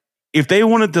like, if they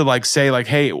wanted to like say like,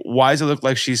 hey, why does it look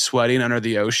like she's sweating under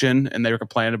the ocean? And they were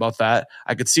complaining about that.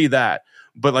 I could see that,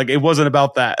 but like, it wasn't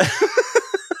about that,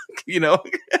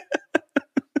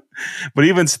 but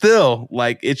even still,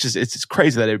 like, it's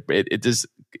crazy that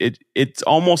it's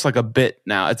almost like a bit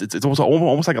now. It's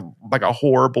almost like a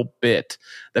horrible bit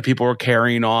that people are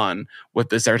carrying on with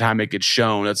this every time it gets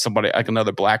shown that somebody like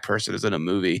another black person is in a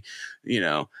movie.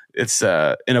 It's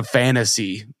in a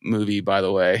fantasy movie, by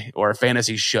the way, or a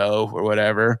fantasy show or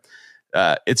whatever.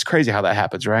 It's crazy how that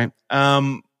happens, right?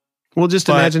 Well, just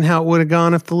imagine how it would have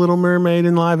gone if the Little Mermaid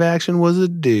in live action was a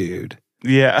dude.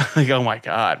 Yeah, like oh my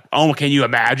god. Oh, can you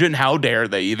imagine? How dare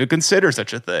they even consider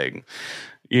such a thing?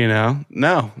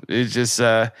 No, it's just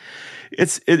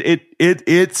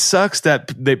it sucks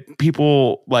that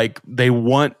people like they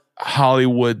want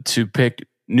Hollywood to pick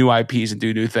new IPs and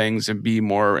do new things and be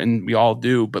more, and we all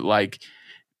do, but like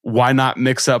why not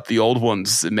mix up the old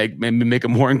ones and make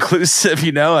them more inclusive?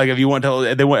 Like if you want to,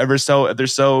 if they're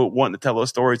so wanting to tell those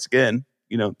stories again,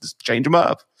 just change them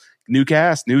up, new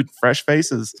cast, new fresh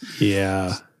faces.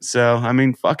 Yeah. So, I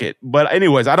mean, fuck it. But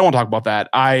anyways, I don't want to talk about that.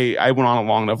 I went on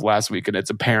long enough last week and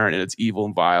it's apparent and it's evil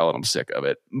and vile and I'm sick of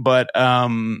it. But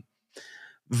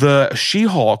the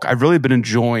She-Hulk, I've really been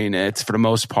enjoying it for the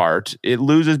most part. It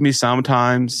loses me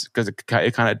sometimes because it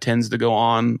kind of tends to go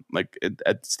on like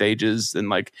at stages and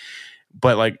like,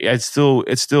 but like it's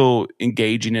still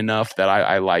engaging enough that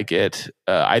I like it.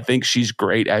 I think she's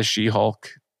great as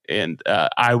She-Hulk. And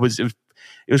it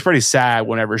was pretty sad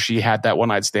whenever she had that one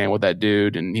night stand with that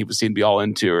dude and he was seen to be all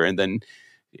into her. And then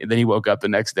he woke up the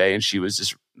next day and she was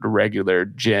just a regular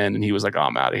Jen and he was like, oh,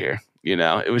 I'm out of here.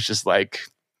 It was just like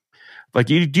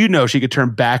you do know she could turn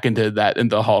back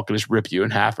into Hulk and just rip you in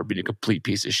half for being a complete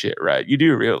piece of shit, right? You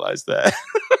do realize that.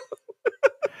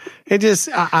 It just,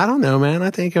 I don't know, man. I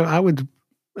think I would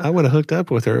have hooked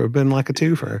up with her. It would have been like a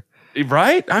twofer.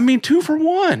 Right? I mean, 2 for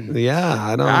 1.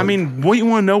 Yeah, I mean, what you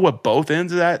want to know what both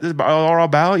ends of that are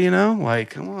about, Like,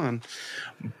 come on.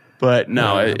 But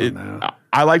no,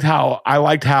 I liked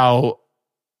how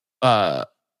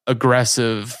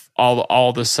aggressive all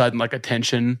of a sudden like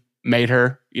attention made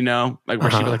her, like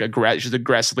where she was like she's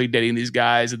aggressively dating these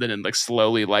guys and then it like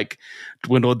slowly like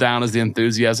dwindled down as the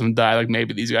enthusiasm died. Like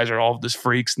maybe these guys are all just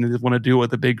freaks and they just want to do it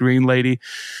with the big green lady.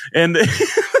 And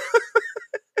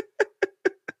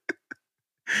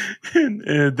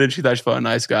and then she thought she found a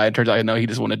nice guy. It turns out, no, he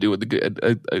just wanted to do with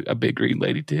a big green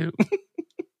lady too.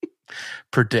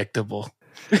 Predictable.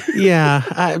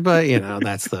 Yeah, but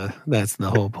that's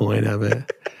the whole point of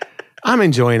it. I'm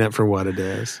enjoying it for what it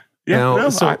is. Yeah.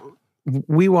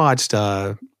 We watched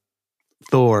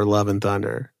Thor: Love and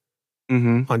Thunder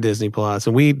on Disney Plus,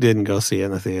 and we didn't go see it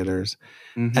in the theaters.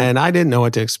 Mm-hmm. And I didn't know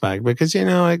what to expect because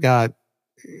it got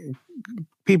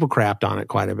people crapped on it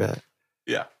quite a bit.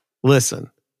 Yeah.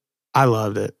 Listen, I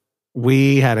loved it.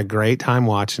 We had a great time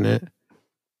watching it.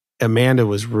 Amanda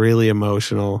was really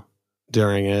emotional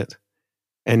during it.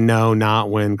 And no, not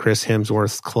when Chris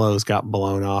Hemsworth's clothes got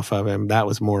blown off of him. That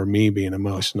was more me being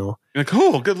emotional. You're like,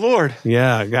 oh, good Lord.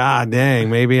 Yeah, god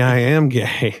dang, maybe I am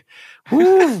gay.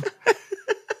 Woo.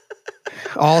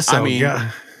 Also, I mean,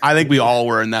 I think we all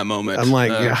were in that moment. I'm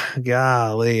like,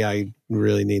 golly,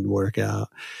 really need to work out.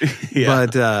 Yeah.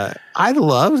 But I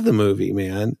loved the movie,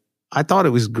 man. I thought it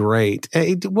was great.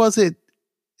 Was it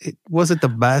the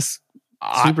best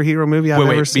superhero movie I've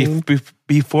ever seen?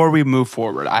 Before we move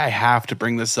forward, I have to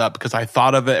bring this up because I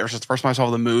thought of it ever since the first time I saw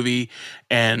the movie,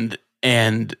 and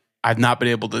I've not been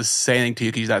able to say anything to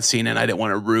you because you've not seen it. And I didn't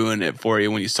want to ruin it for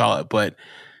you when you saw it, but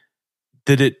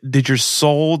did your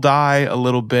soul die a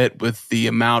little bit with the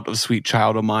amount of Sweet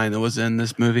Child of Mine that was in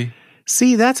this movie?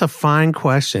 See, that's a fine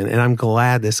question, and I'm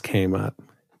glad this came up.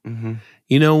 Mm-hmm.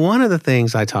 You know, one of the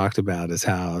things I talked about is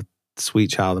how Sweet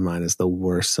Child of Mine is the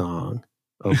worst song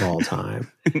of all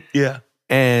time. Yeah.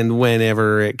 And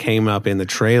whenever it came up in the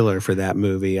trailer for that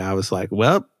movie, I was like,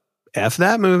 well, F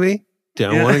that movie.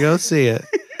 Don't want to go see it.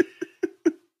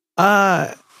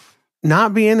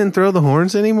 Not being in Throw the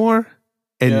Horns anymore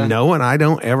and knowing I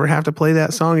don't ever have to play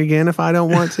that song again if I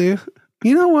don't want to.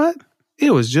 You know what?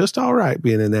 It was just all right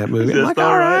being in that movie. I'm like,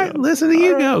 all right, listen to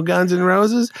you go, Guns N'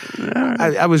 Roses.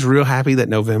 I was real happy that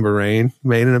November Rain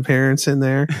made an appearance in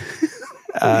there.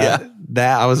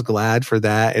 That I was glad for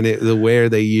that, and the where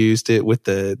they used it with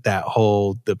the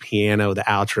piano, the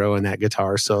outro, and that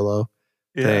guitar solo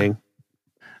thing.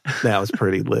 That was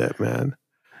pretty lit, man.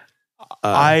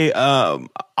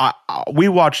 We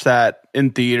watched that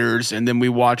in theaters, and then we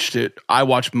watched it. I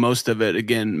watched most of it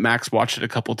again. Max watched it a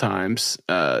couple times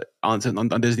on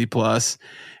Disney Plus.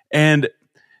 And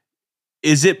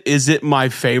is it my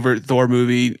favorite Thor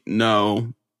movie?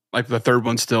 No. Like the third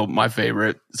one's still my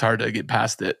favorite. It's hard to get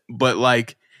past it, but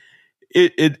like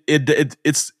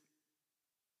it's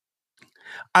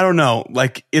I don't know.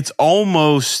 Like it's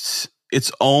almost what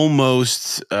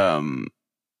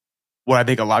I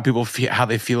think a lot of people feel, how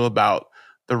they feel about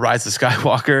the Rise of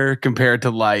Skywalker compared to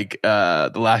like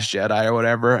the Last Jedi or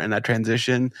whatever, and that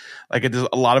transition. Like a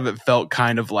lot of it felt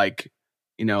kind of like,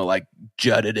 you know, like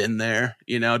jutted in there,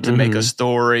 you know, to make a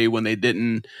story when they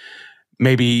didn't.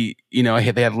 Maybe, you know,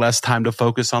 they had less time to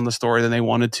focus on the story than they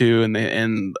wanted to,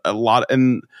 and a lot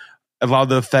of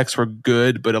the effects were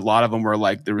good, but a lot of them were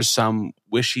like there was some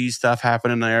wishy stuff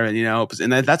happening there, and you know,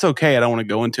 and that's okay. I don't want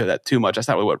to go into that too much. That's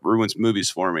not really what ruins movies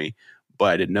for me,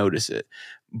 but I didn't notice it.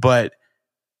 But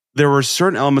there were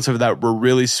certain elements of that were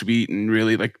really sweet and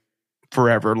really like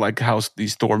forever, like how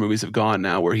these Thor movies have gone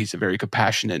now, where he's a very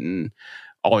compassionate and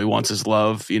all he wants is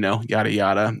love, you know, yada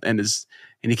yada, and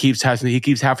he keeps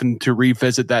having to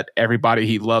revisit that everybody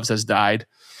he loves has died.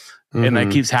 And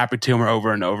that keeps happening to him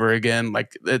over and over again.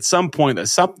 Like at some point, that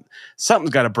something's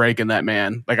got to break in that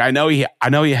man. Like I know he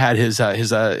had his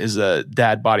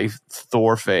dad body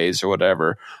Thor phase or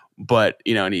whatever, but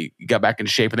you know, and he got back in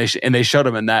shape, and they showed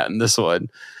him in this one.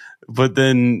 But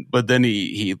then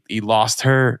he lost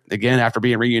her again after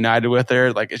being reunited with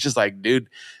her. Like it's just like, dude,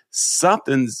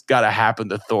 something's got to happen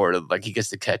to Thor to like he gets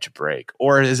to catch a break,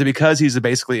 or is it because he's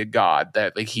basically a god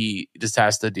that like he just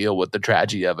has to deal with the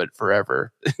tragedy of it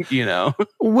forever? You know.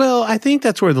 Well, I think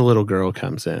that's where the little girl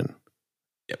comes in,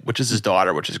 which is his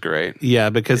daughter, which is great. Yeah,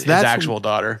 because that's his actual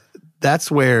daughter. That's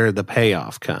where the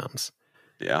payoff comes.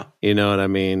 Yeah, you know what I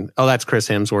mean. Oh, that's Chris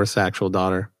Hemsworth's actual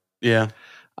daughter. Yeah.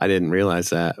 I didn't realize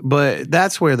that, but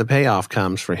that's where the payoff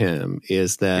comes for him,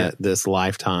 is that this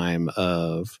lifetime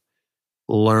of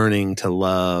learning to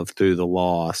love through the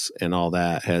loss and all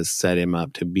that has set him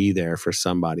up to be there for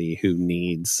somebody who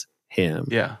needs him.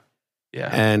 Yeah. Yeah.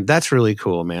 And that's really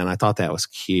cool, man. I thought that was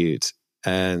cute.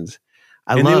 And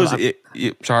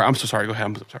sorry, I'm so sorry. Go ahead.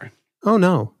 I'm so sorry. Oh,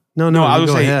 no. I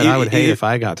was saying, I would hate if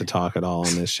I got to talk at all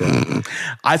on this show.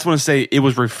 I just want to say it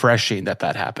was refreshing that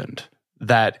happened.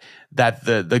 That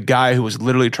the guy who was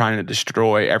literally trying to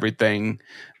destroy everything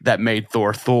that made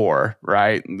Thor,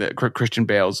 right? The Christian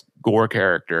Bale's Gore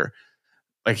character,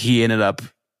 like he ended up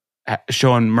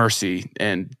showing mercy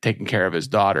and taking care of his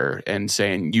daughter and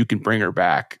saying, you can bring her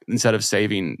back, instead of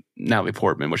saving Natalie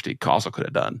Portman, which he also could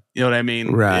have done. You know what I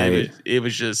mean? Right. It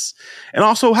was just, and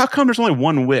also, how come there's only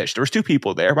one wish? There was two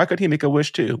people there. Why couldn't he make a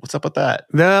wish too? What's up with that?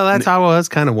 No, that's how I was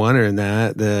kind of wondering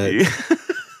that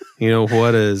you know,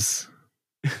 what is...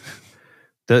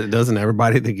 Doesn't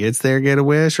everybody that gets there get a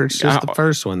wish, or it's just the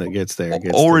first one that gets there?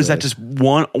 Or is that just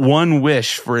one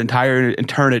wish for entire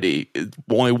eternity?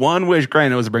 Only one wish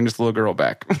granted was to bring this little girl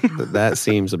back. That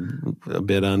seems a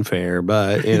bit unfair,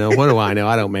 but you know, what do I know?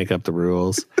 I don't make up the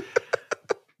rules.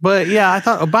 But yeah, I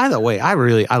thought, oh, by the way,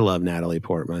 I love Natalie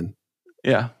Portman.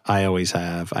 Yeah. I always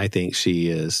have. I think she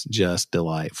is just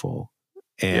delightful.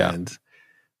 And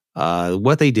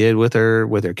what they did with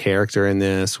her character in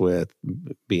this, with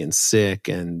being sick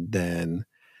and then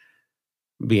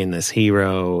being this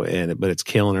hero, but it's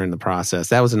killing her in the process.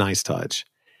 That was a nice touch.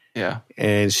 Yeah.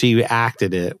 And she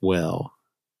acted it well.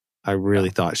 I really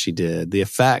thought she did. The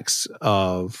effects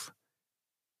of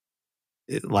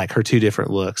like her two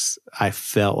different looks, I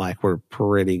felt like were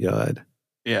pretty good.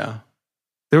 Yeah.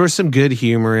 There was some good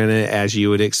humor in it, as you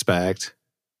would expect.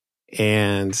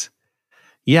 And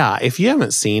yeah, if you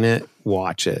haven't seen it,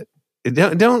 watch it.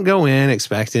 Don't go in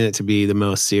expecting it to be the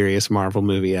most serious Marvel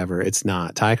movie ever. It's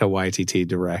not. Taika Waititi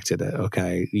directed it,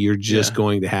 okay? You're just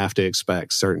going to have to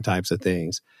expect certain types of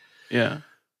things. Yeah.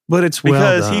 But it's well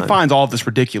because done. he finds all of this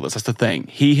ridiculous. That's the thing.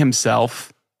 He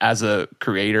himself, as a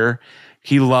creator,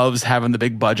 he loves having the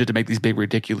big budget to make these big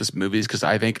ridiculous movies because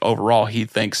I think overall he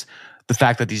thinks the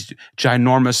fact that these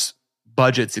ginormous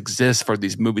budgets exist for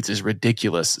these movies is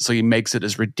ridiculous. So he makes it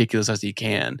as ridiculous as he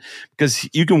can because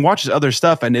you can watch his other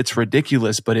stuff and it's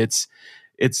ridiculous, but it's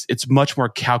much more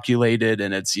calculated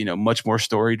and it's, you know, much more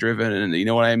story driven and you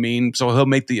know what I mean? So he'll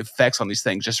make the effects on these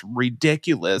things just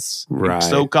ridiculous, right.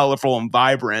 So colorful and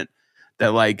vibrant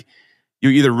that like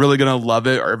you're either really going to love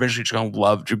it or eventually you're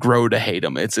going to grow to hate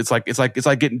him. It's like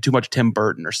getting too much Tim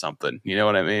Burton or something. You know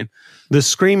what I mean? The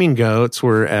screaming goats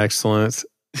were excellent.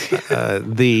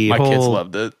 My kids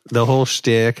loved it. The whole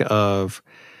shtick of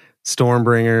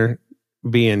Stormbringer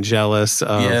being jealous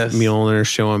of Mjolnir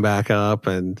showing back up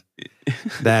and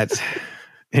that,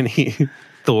 and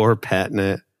Thor petting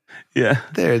it. Yeah,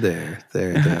 there.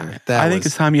 I think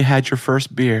it's time you had your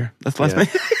first beer. Let's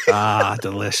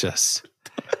delicious,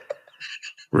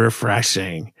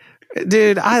 refreshing.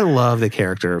 Dude, I love the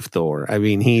character of Thor. I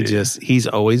mean, he's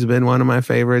always been one of my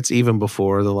favorites, even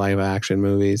before the live action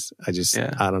movies. I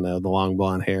don't know, the long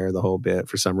blonde hair, the whole bit,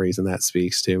 for some reason that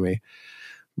speaks to me.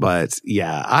 But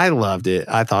yeah, I loved it.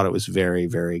 I thought it was very,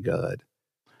 very good.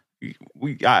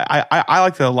 I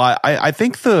liked it a lot. I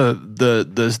think the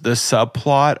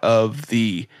subplot of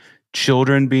the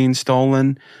children being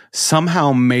stolen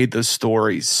somehow made the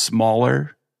story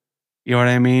smaller. You know what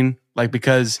I mean? Like,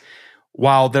 because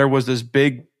while there was this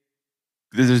dude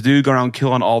going around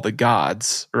killing all the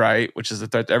gods, right? Which is a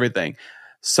threat to everything.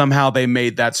 Somehow they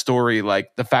made that story,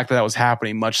 like the fact that was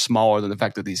happening, much smaller than the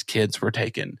fact that these kids were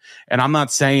taken. And I'm not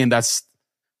saying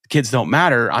kids don't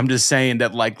matter. I'm just saying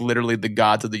that like literally the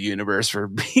gods of the universe were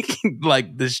being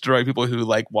like destroy people who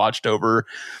like watched over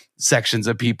sections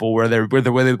of people whether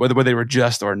they were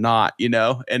just or not, you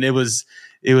know? And it was,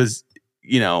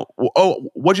 you know,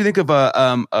 what'd you think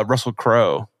of Russell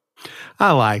Crowe?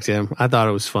 I liked him. I thought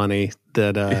it was funny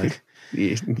that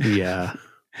yeah.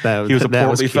 He was a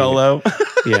portly fellow.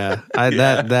 Yeah,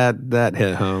 that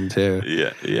hit home too.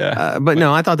 Yeah. But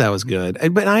no, I thought that was good.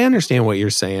 But I understand what you're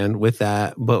saying with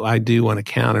that. But I do want to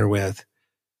counter with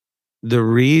the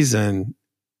reason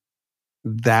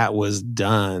that was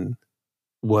done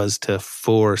was to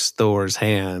force Thor's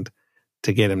hand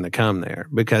to get him to come there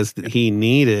because he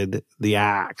needed the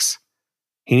axe.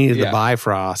 He needed the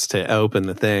Bifrost to open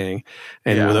the thing.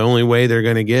 And the only way they're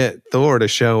going to get Thor to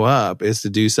show up is to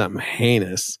do something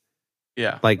heinous.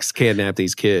 Yeah. Like kidnap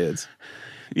these kids.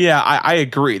 Yeah, I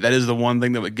agree. That is the one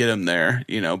thing that would get him there,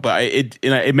 you know, but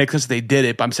it makes sense they did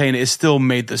it, but I'm saying it still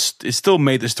made the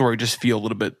story just feel a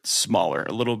little bit smaller,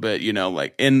 a little bit, you know,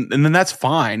 like, and then that's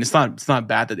fine. It's not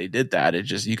bad that they did that. It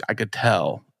just, I could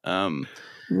tell.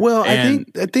 Well, I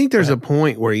think there's a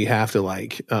point where you have to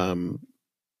like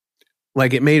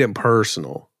it made it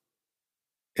personal,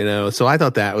 you know? So I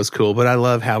thought that was cool, but I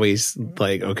love how he's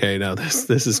like, okay, now this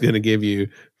is going to give you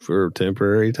for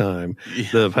temporary time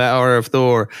the power of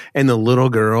Thor, and the little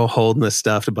girl holding the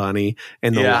stuffed bunny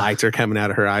and the lights are coming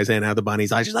out of her eyes and out of the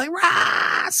bunny's eyes. She's like,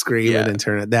 rah, screaming and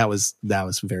turning it. That was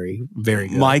very, very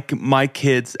good. My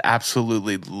kids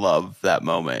absolutely love that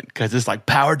moment because it's like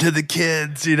power to the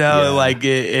kids, you know, like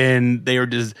and they were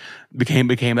just became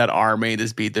that army,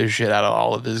 just beat the shit out of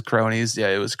all of his cronies. Yeah,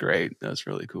 it was great. That was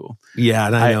really cool. Yeah,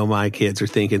 and I know my kids are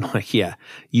thinking like, yeah,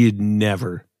 you'd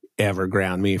never ever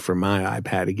ground me from my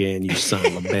iPad again, you son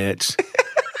of a bitch.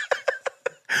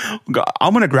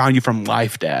 I'm gonna ground you from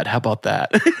life, Dad. How about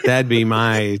that? That'd be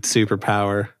my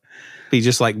superpower. Be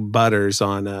just like Butters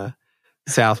on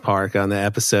South Park on the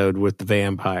episode with the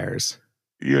vampires.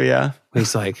 Yeah.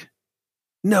 He's like,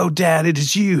 no, Dad, it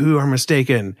is you who are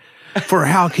mistaken. For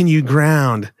how can you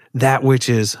ground that which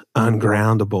is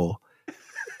ungroundable?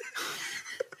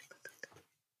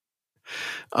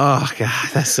 Oh, God,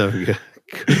 that's so good.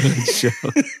 Good show.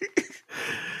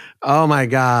 Oh, my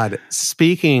God.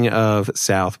 Speaking of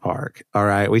South Park, all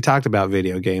right, we talked about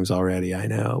video games already, I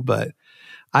know, but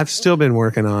I've still been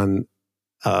working on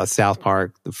South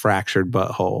Park, The Fractured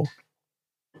Butthole.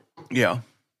 Yeah.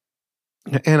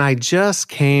 And I just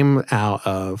came out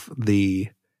of the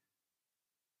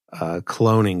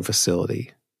cloning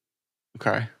facility.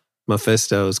 Okay.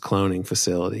 Mephisto's cloning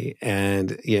facility.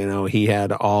 And, he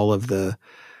had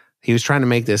he was trying to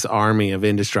make this army of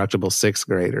indestructible sixth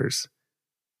graders.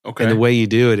 Okay. And the way you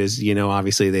do it is,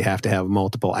 obviously they have to have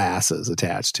multiple asses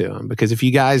attached to them. Because if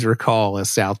you guys recall a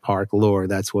South Park lore,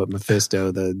 that's what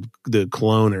Mephisto, the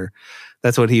cloner,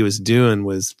 that's what he was doing,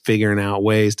 was figuring out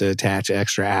ways to attach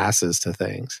extra asses to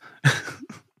things.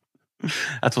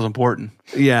 That's what's important.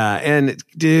 Yeah. And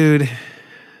dude,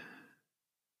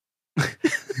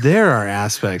 there are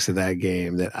aspects of that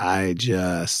game that I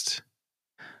just...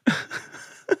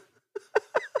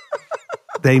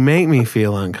 they make me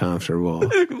feel uncomfortable.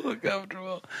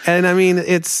 And I mean,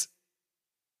 it's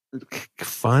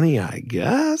funny, I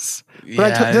guess.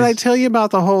 But did I tell you about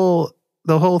the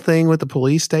whole thing with the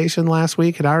police station last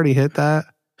week? Had I already hit that?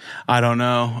 I don't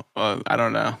know.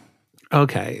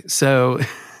 Okay, so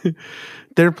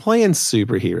they're playing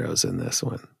superheroes in this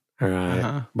one. All right.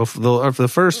 Uh-huh. Before the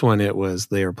first one,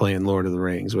 they were playing Lord of the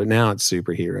Rings, but now it's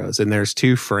superheroes. And there's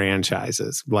two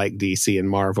franchises like DC and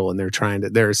Marvel, and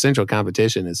their essential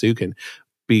competition is who can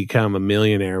become a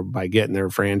millionaire by getting their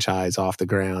franchise off the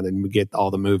ground and get all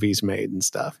the movies made and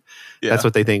stuff. Yeah. That's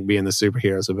what they think being the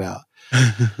superheroes about.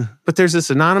 But there's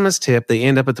this anonymous tip. They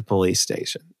end up at the police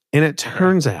station. And it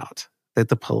turns out that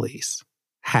the police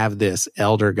have this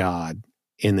elder god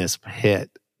in this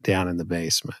pit down in the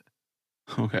basement.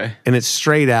 Okay. And it's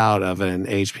straight out of an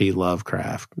H.P.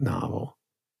 Lovecraft novel.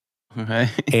 Okay.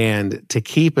 And to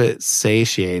keep it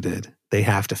satiated, they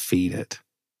have to feed it.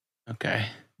 Okay.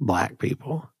 Black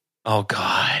people. Oh,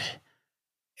 God.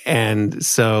 And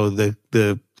so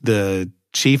the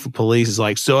chief of police is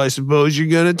like, so I suppose you're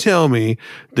going to tell me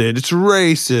that it's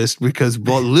racist because,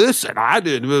 well, listen, I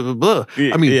did, blah, blah, blah.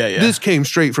 I mean, this came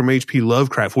straight from H.P.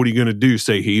 Lovecraft. What are you going to do?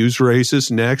 Say he was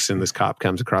racist next? And this cop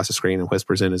comes across the screen and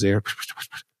whispers in his ear,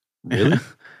 really?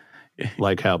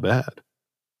 Like how bad?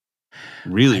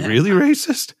 Really, really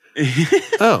racist?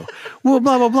 Oh, well,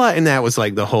 blah, blah, blah. And that was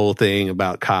like the whole thing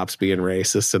about cops being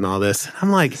racist and all this. And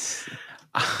I'm like...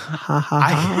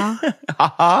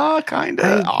 kind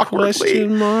of awkwardly.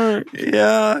 Question mark.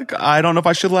 Yeah, I don't know if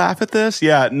I should laugh at this.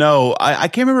 Yeah, no, I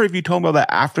can't remember if you told me about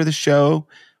that after the show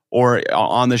or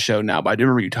on the show now, but I do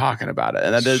remember you talking about it,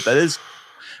 and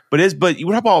but you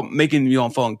talk about making me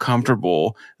feel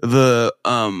uncomfortable. The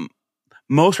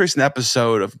most recent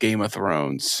episode of Game of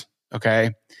Thrones.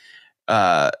 Okay,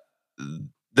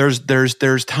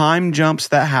 there's time jumps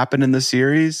that happen in the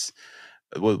series.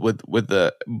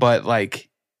 But like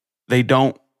they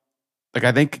don't, like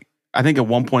I think at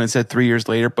one point it said 3 years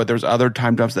later, but there's other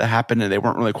time jumps that happened and they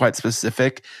weren't really quite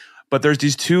specific. But there's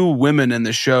these two women in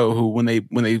the show who when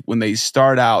they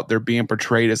start out, they're being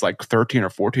portrayed as like 13 or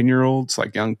 14-year-olds,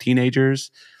 like young teenagers,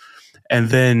 and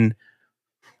then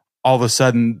all of a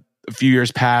sudden a few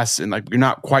years pass and like you're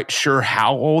not quite sure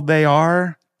how old they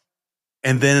are.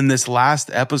 And then in this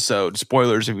last episode,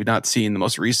 spoilers if you've not seen the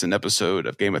most recent episode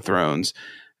of Game of Thrones,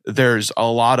 there's a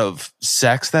lot of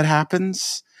sex that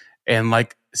happens and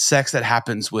like sex that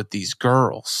happens with these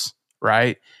girls,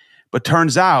 right? But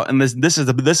turns out, and this is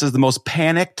the most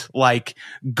panicked like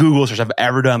Google search I've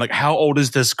ever done. Like, how old is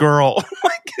this girl?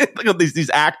 Like, look at these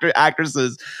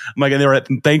actresses. I'm like,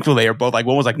 and thankfully they are both like,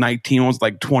 one was like 19, one was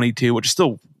like 22, which is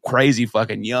still crazy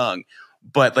fucking young.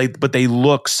 But they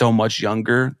look so much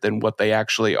younger than what they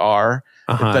actually are.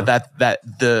 Uh-huh. That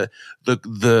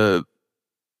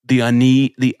the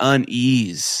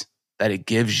unease that it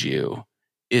gives you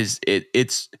is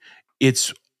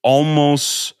it's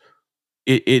almost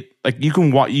it like you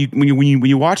can watch when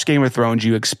you watch Game of Thrones,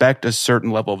 you expect a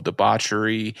certain level of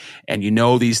debauchery and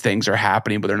these things are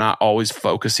happening, but they're not always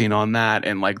focusing on that.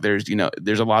 And like there's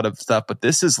a lot of stuff, but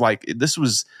this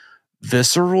was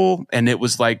visceral, and it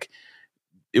was like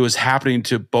it was happening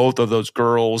to both of those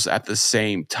girls at the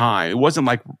same time. It wasn't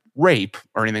like rape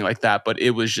or anything like that, but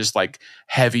it was just like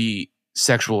heavy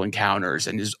sexual encounters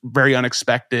and just very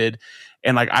unexpected.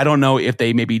 And like, I don't know if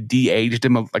they maybe de-aged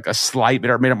him like a slight bit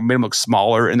or made him look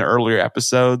smaller in the earlier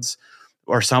episodes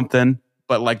or something.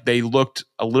 But like they looked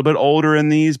a little bit older in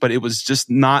these, but it was just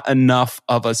not enough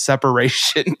of a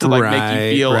separation to like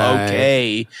make you feel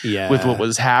okay with what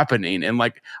was happening. And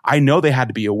like, I know they had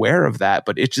to be aware of that,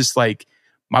 but it's just like,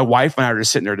 my wife and I are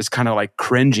just sitting there just kind of like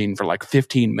cringing for like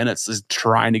 15 minutes, just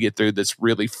trying to get through this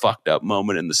really fucked up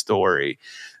moment in the story.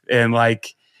 And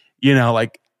like,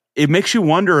 like it makes you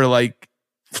wonder, like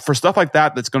for stuff like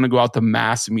that's going to go out to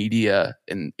mass media.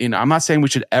 And, I'm not saying we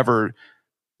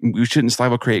shouldn't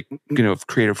stifle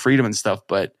creative freedom and stuff,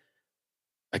 but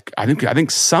like I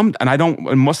think some, and I don't,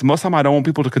 and most time I don't want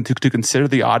people to consider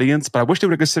the audience, but I wish they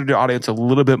would have considered the audience a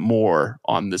little bit more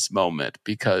on this moment,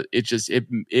 because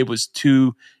it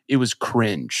was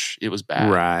cringe. It was bad.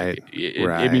 Right.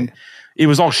 I mean, it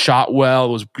was all shot well.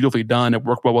 It was beautifully done. It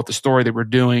worked well with the story they were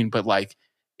doing, but like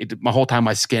my whole time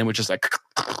my skin was just like,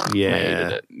 yeah. I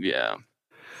hated it. Yeah.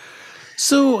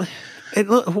 So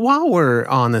while we're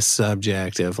on the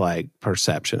subject of like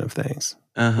perception of things,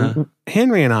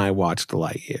 Henry and I watched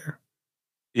Lightyear.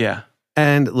 Yeah.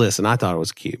 And listen, I thought it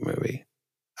was a cute movie.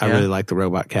 I really liked the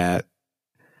robot cat.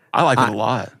 I liked it a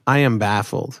lot. I am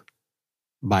baffled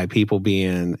by people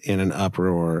being in an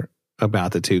uproar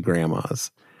about the two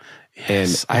grandmas.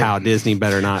 Yes, and how Disney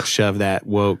better not shove that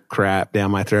woke crap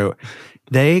down my throat.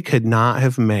 They could not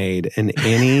have made an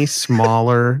any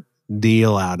smaller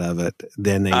deal out of it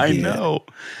than they did. I know.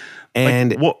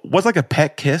 And like, what's like a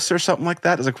pet kiss or something like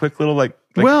that? It's a quick little like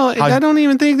well, I don't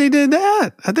even think they did that.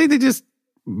 I think they just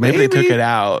maybe they took it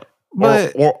out.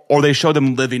 But, or they showed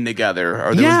them living together.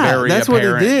 Or yeah, was very that's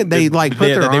apparent. What they did. They like put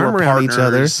their arm around each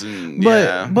other.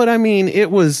 But I mean,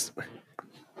 it was.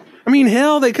 I mean,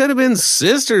 hell, they could have been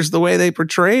sisters the way they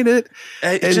portrayed it.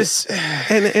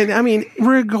 And I mean,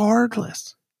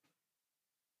 regardless,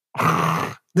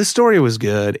 the story was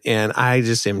good, and I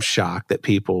just am shocked that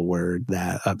people were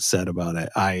that upset about it.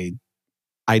 I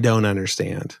don't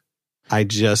understand. I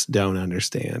just don't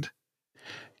understand.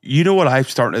 You know what I'm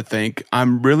starting to think?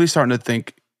 I'm really starting to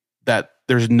think that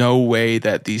there's no way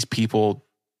that these people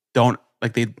don't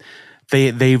like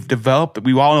they've developed.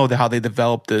 We all know how they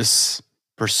developed this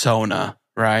persona,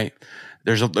 right?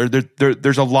 There's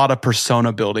a lot of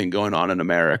persona building going on in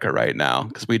America right now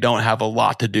because we don't have a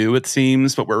lot to do, it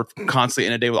seems, but we're constantly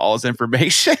inundated with all this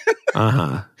information.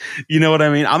 You know what I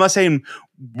mean? I'm not saying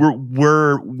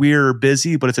we're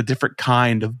busy, but it's a different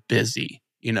kind of busy.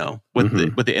 You know, with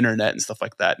the internet and stuff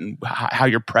like that, and how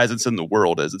your presence in the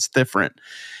world is, it's different.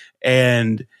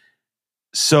 And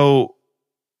so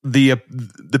the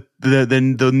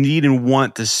need and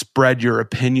want to spread your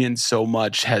opinion so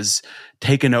much has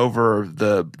taken over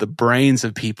the brains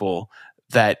of people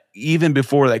that even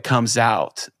before that comes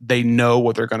out, they know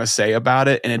what they're going to say about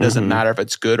it, and it doesn't matter if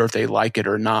it's good or if they like it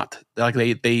or not. Like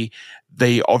they've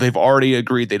already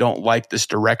agreed they don't like this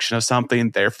direction of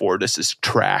something, therefore this is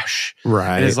trash.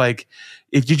 Right. And it's like,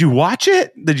 did you watch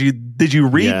it? Did you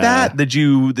read that? Did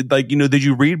you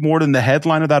read more than the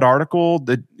headline of that article?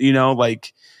 The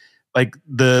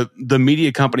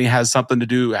media company has something to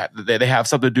do. They have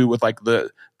something to do with like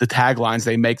the taglines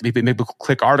they make. They make people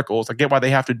click articles. I get why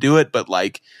they have to do it, but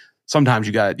like sometimes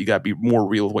you got to be more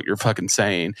real with what you're fucking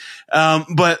saying.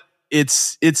 But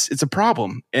it's a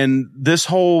problem. And this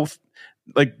whole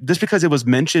like just because it was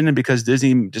mentioned and because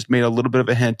Disney just made a little bit of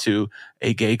a hint to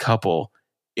a gay couple,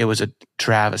 it was a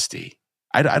travesty.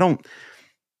 I don't.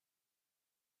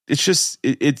 It's just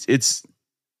it's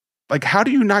like, how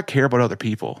do you not care about other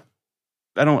people?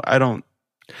 I don't,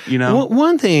 you know. Well,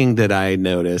 one thing that I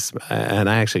noticed, and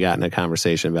I actually got in a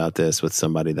conversation about this with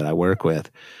somebody that I work with,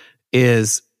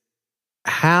 is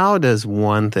how does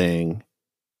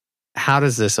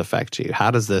this affect you?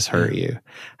 How does this hurt you?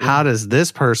 How does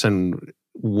this person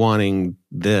wanting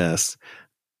this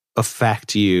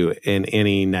affect you in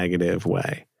any negative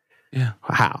way? Yeah.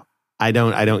 How? I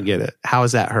don't get it. How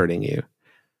is that hurting you?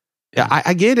 Yeah,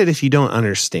 I get it if you don't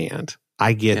understand.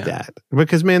 I get that.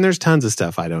 Because, man, there's tons of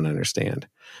stuff I don't understand.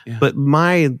 Yeah. But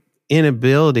my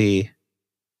inability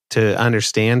to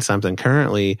understand something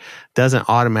currently doesn't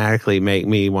automatically make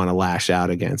me want to lash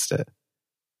out against it.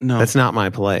 No. That's not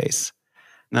my place.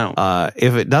 No.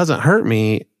 If it doesn't hurt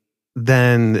me,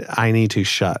 then I need to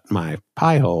shut my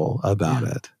pie hole about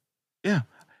it. Yeah.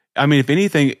 I mean, if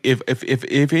anything, if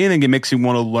anything, it makes me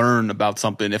want to learn about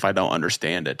something if I don't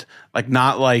understand it. Like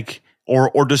not like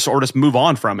or just move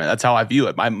on from it. That's how I view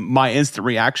it. My instant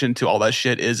reaction to all that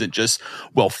shit isn't just,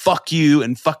 well, fuck you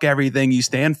and fuck everything you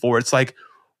stand for. It's like,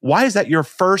 why is that your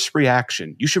first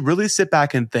reaction? You should really sit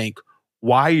back and think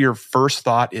why your first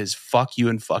thought is fuck you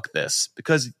and fuck this,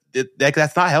 because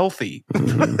that's not healthy.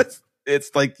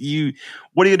 It's like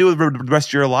what are you gonna do with the rest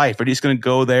of your life? Are you just gonna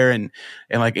go there and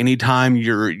like anytime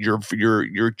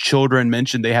your children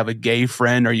mention they have a gay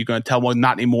friend, are you gonna tell them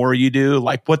not anymore? You do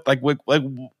like what like like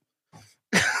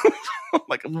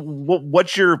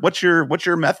what's your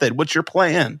method? What's your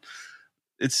plan?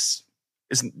 It's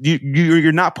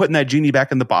you're not putting that genie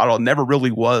back in the bottle. It never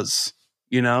really was,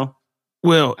 you know.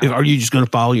 Well, are you just gonna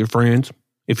follow your friends?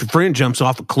 If your friend jumps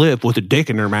off a cliff with a dick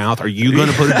in their mouth, are you going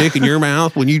to put a dick in your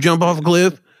mouth when you jump off a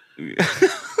cliff?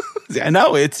 I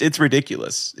know it's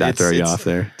ridiculous. Did I throw you off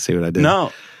there? See what I did?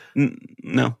 No.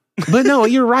 But no,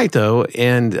 you're right though,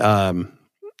 and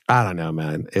I don't know,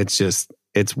 man.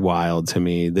 It's wild to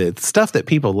me. The stuff that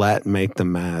people let make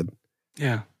them mad.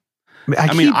 Yeah.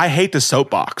 I hate the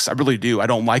soapbox. I really do. I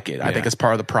don't like it. I think it's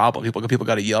part of the problem. People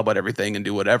got to yell about everything and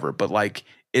do whatever. But like,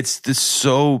 it's just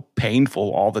so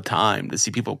painful all the time to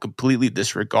see people completely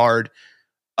disregard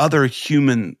other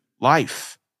human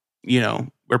life. You know,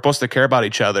 we're supposed to care about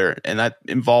each other, and that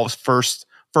involves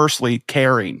firstly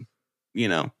caring. You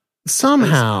know,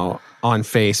 somehow on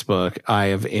Facebook, I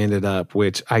have ended up,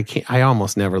 which I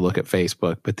almost never look at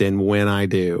Facebook, but then when I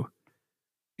do,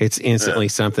 it's instantly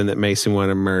something that makes me want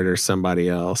to murder somebody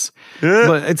else.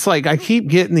 But it's like I keep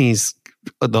getting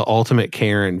the ultimate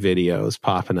Karen videos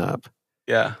popping up.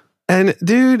 Yeah. And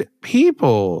dude,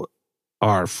 people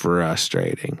are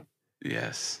frustrating.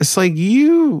 Yes. It's like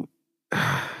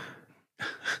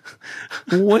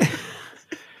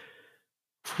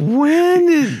when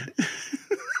did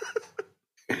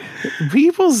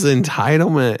people's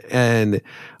entitlement, and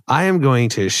I am going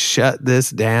to shut this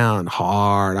down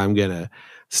hard. I'm going to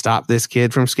stop this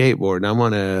kid from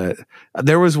skateboarding.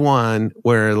 There was one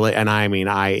where, and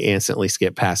I instantly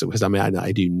skipped past it because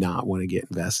I do not want to get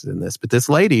invested in this, but this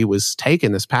lady was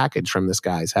taking this package from this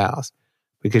guy's house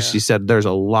because she said there's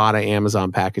a lot of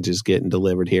Amazon packages getting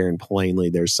delivered here, and plainly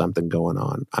there's something going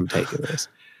on. I'm taking this.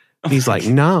 He's like,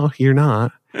 no, you're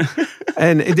not.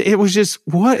 And it was just,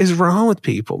 what is wrong with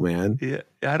people, man? Yeah,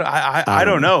 I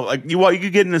don't know. Like you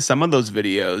could get into some of those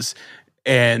videos,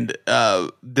 and I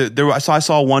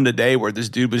saw one today where this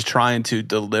dude was trying to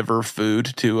deliver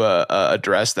food to a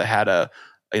address that had a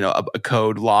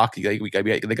code lock. They got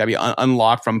to be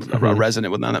unlocked from a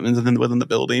resident within the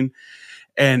building.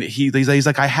 And he's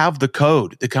like, I have the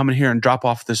code to come in here and drop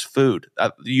off this food.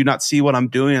 Do you not see what I'm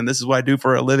doing? And this is what I do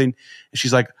for a living. And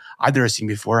she's like, I've never seen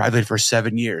before. I've lived for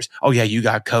 7 years. Oh yeah, you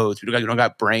got codes. You don't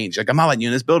got brains. She's like, I'm not letting you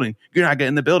in this building. You're not getting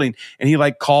in the building. And he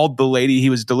like called the lady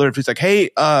he was delivered. He's like, hey,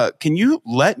 can you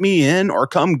let me in or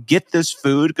come get this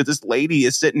food? Because this lady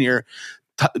is sitting here.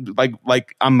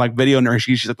 Like I'm like videoing her.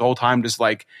 She's like the whole time just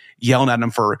like yelling at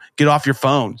him for get off your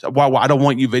phone. Well, I don't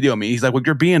want you videoing me. He's like, well,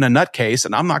 you're being a nutcase,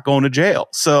 and I'm not going to jail.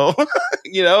 So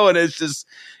and it's just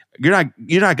you're not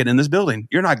getting in this building.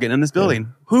 You're not getting in this building. Yeah.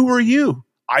 Who are you?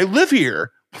 I live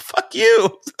here. Fuck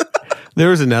you. There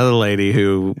was another lady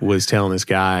who was telling this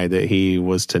guy that he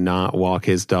was to not walk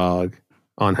his dog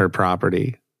on her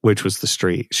property, which was the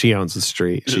street. She owns the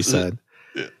street, she said.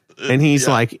 And he's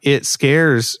like, it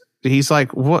scares. He's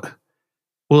like, what?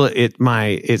 Well,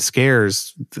 it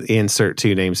scares, insert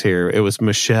two names here. It was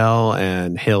Michelle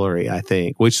and Hillary, I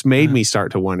think, which made me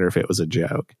start to wonder if it was a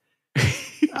joke.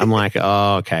 I'm like,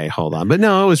 oh, okay, hold on. But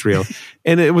no, it was real.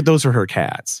 And those are her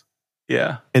cats.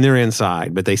 Yeah. And they're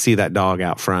inside, but they see that dog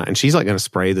out front, and she's like going to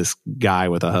spray this guy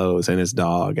with a hose and his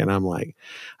dog. And I'm like,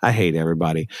 I hate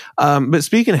everybody. But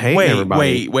speaking of hating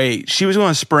everybody. Wait. She was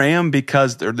going to spray him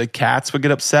because the cats would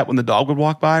get upset when the dog would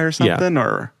walk by or something? Yeah.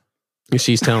 Or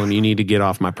she's telling him, you need to get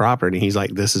off my property. He's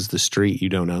like, this is the street. You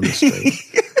don't own the street.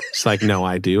 She's like, no,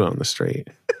 I do own the street.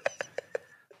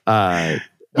 We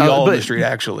all own the street,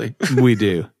 actually. We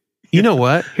do. You know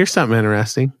what? Here's something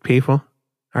interesting, people.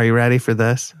 Are you ready for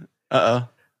this?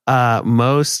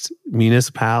 Most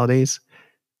municipalities,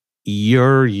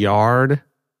 your yard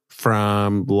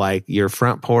from like your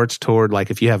front porch toward,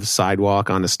 like if you have a sidewalk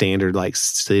on a standard like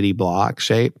city block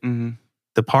shape,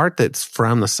 the part that's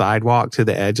from the sidewalk to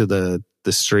the edge of the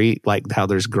street, like how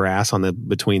there's grass on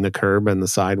between the curb and the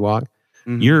sidewalk,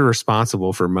 you're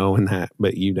responsible for mowing that,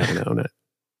 but you don't own it.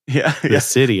 Yeah. The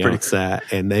city owns that,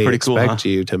 and they expect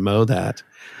you to mow that.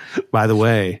 By the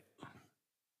way,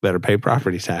 better pay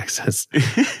property taxes,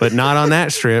 but not on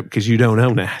that strip because you don't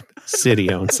own that.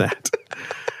 City owns that.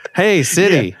 Hey,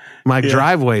 city, my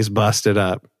driveway's busted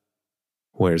up.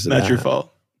 Where's it? That's your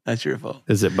fault. That's your fault.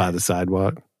 Is it by the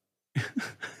sidewalk?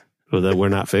 Well, we're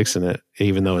not fixing it,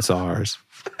 even though it's ours.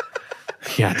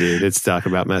 Yeah, dude, it's talk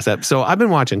about mess up. So I've been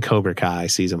watching Cobra Kai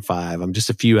season 5. I'm just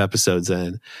a few episodes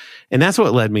in, and that's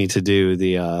what led me to do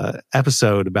the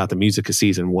episode about the music of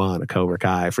season 1 of Cobra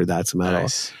Kai for That's Metal.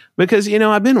 Nice. Because,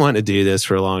 I've been wanting to do this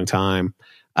for a long time.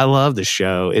 I love the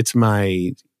show. It's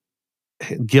my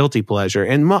guilty pleasure.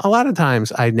 And a lot of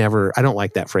times I don't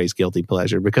like that phrase guilty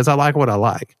pleasure because I like what I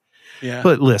like. Yeah.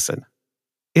 But listen,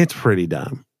 it's pretty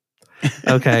dumb.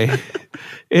 Okay.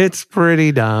 It's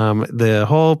pretty dumb. The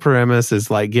whole premise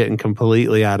is like getting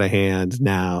completely out of hand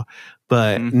now,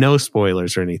 but no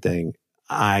spoilers or anything.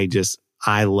 I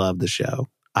love the show.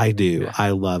 I do. Yeah.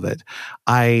 I love it.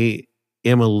 I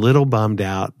am a little bummed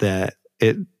out that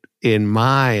in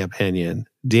my opinion,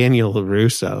 Daniel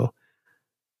LaRusso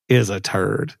is a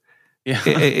turd. Yeah.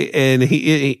 And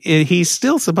he's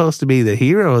still supposed to be the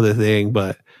hero of the thing,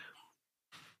 but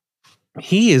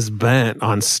he is bent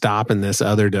on stopping this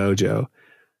other dojo.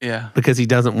 Yeah. Because he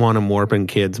doesn't want to warp in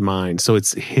kids' minds. So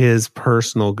it's his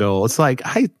personal goal. It's like,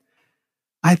 I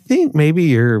think maybe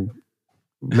you're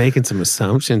making some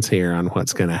assumptions here on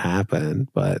what's going to happen.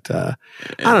 But I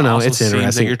don't know. It's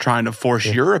interesting. That you're trying to force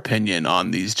your opinion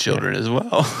on these children as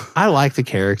well. I like the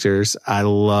characters. I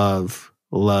love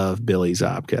Billy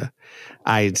Zabka.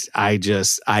 I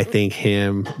think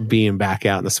him being back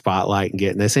out in the spotlight and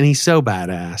getting this, and he's so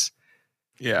badass.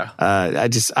 Yeah.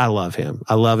 I love him.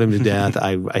 I love him to death.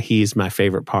 He's my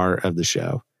favorite part of the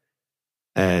show.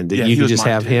 And you can just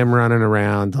have him running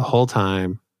around the whole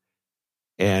time.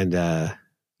 And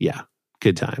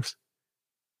good times.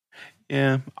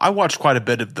 Yeah. I watched quite a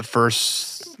bit of the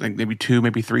first, like maybe 2,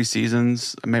 maybe 3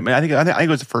 seasons. I think it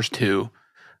was the first 2.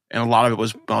 And a lot of it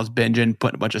was when I was binging,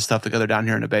 putting a bunch of stuff together down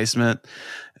here in the basement.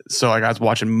 So like I was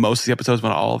watching most of the episodes, but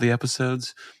not all of the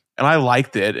episodes. And I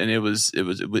liked it, and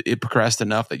it progressed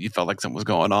enough that you felt like something was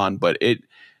going on, but it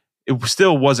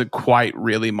still wasn't quite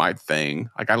really my thing.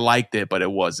 Like I liked it, but it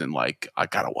wasn't like I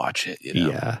gotta watch it. You know?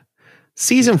 Yeah.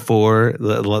 Season 4,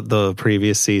 the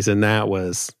previous season, that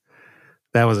was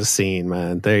a scene,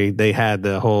 man. They had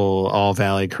the whole All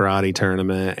Valley Karate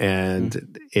tournament,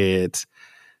 and it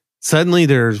suddenly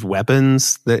there's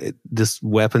weapons, this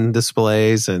weapon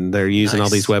displays, and they're using all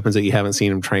these weapons that you haven't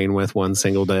seen them train with one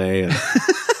single day. And,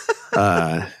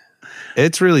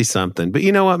 it's really something. But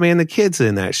you know what, man? The kids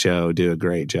in that show do a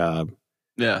great job.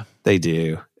 Yeah, they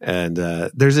do. And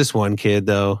there's this one kid,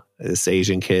 though, this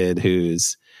Asian kid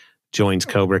who's joins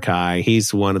Cobra Kai.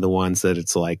 He's one of the ones that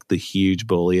it's like the huge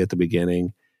bully at the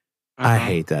beginning. I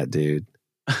hate that dude.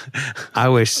 I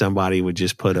wish somebody would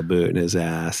just put a boot in his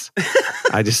ass.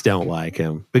 I just don't like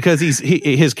him because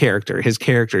his character,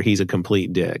 he's a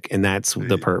complete dick, and that's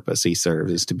the purpose he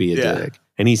serves, is to be a dick,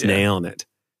 and he's nailing it.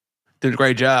 Did a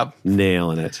great job.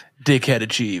 Nailing it. Dickhead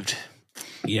achieved.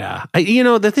 Yeah.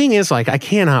 The thing is, like, I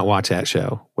cannot watch that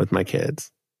show with my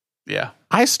kids. Yeah.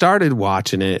 I started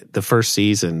watching it the first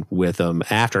season with them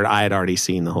after I had already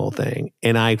seen the whole thing,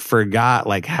 and I forgot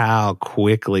like how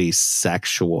quickly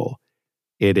sexual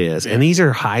it is. And these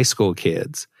are high school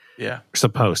kids. Yeah.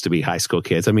 Supposed to be high school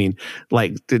kids. I mean,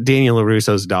 like Daniel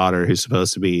LaRusso's daughter, who's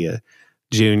supposed to be a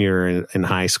junior in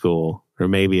high school or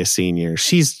maybe a senior,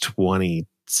 she's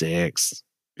 26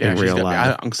 in real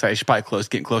life. I'm saying she's probably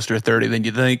getting closer to 30 than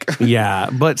you think. Yeah,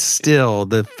 but still,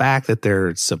 the fact that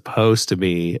they're supposed to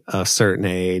be a certain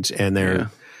age and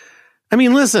they're... I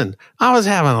mean, listen, I was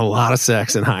having a lot of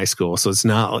sex in high school, so it's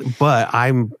not... But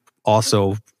I'm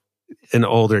also an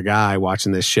older guy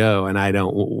watching this show, and I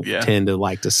don't tend to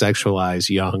like to sexualize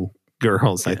young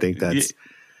girls. I think that's...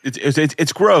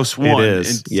 It's gross. One, it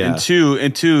is, and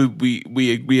two.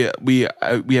 We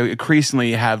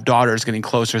increasingly have daughters getting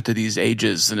closer to these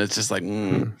ages, and it's just like,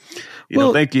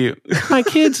 thank you. My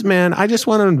kids, man, I just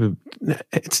want them to.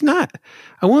 It's not.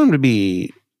 I want them to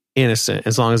be innocent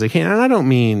as long as they can, and I don't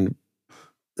mean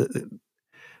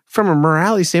from a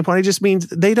morality standpoint. It just means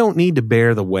they don't need to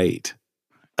bear the weight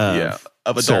of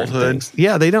adulthood.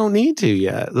 Yeah, they don't need to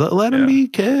yet. Let them be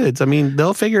kids. I mean,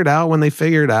 they'll figure it out when they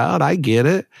figure it out. I get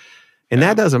it. And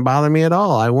that doesn't bother me at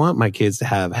all. I want my kids to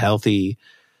have healthy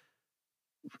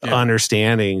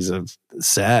understandings of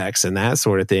sex and that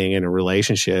sort of thing in a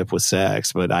relationship with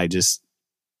sex. But I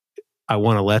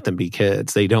want to let them be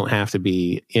kids. They don't have to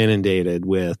be inundated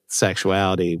with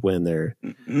sexuality when they're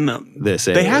this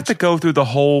age. They have to go through the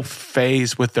whole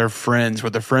phase with their friends, where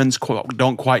their friends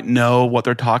don't quite know what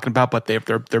they're talking about, but they're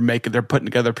putting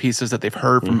together pieces that they've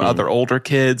heard from other older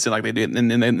kids, and like they did,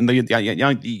 and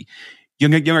the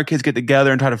younger kids get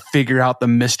together and try to figure out the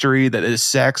mystery that is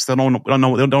sex. They don't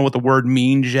know what the word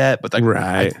means yet, but like,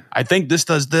 I think this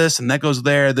does this and that goes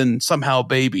there. Then somehow,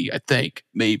 baby, I think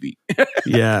maybe.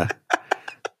 Yeah.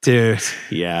 Dude,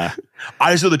 yeah.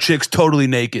 I just know the chick's totally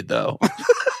naked, though.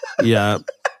 Yeah.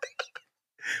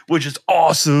 Which is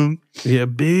awesome. Yeah,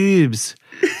 boobs.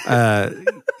 No,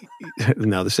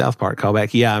 the South Park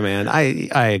callback. Yeah, man,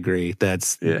 I agree.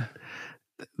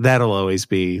 That'll always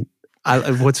be.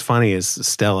 What's funny is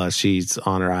Stella, she's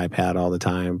on her iPad all the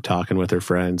time, talking with her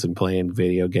friends and playing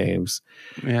video games.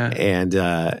 Yeah.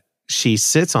 And she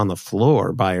sits on the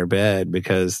floor by her bed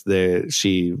because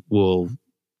she will...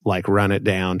 like run it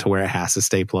down to where it has to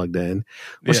stay plugged in.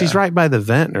 Well, she's right by the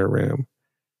vent in her room.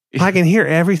 I can hear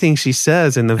everything she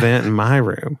says in the vent in my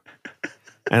room.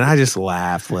 And I just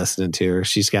laugh listening to her.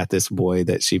 She's got this boy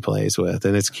that she plays with,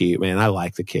 and it's cute, man. I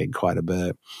like the kid quite a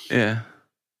bit. Yeah.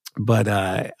 But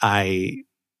I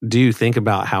do think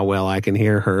about how well I can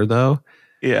hear her, though.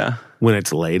 Yeah. When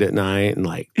it's late at night and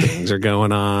like things are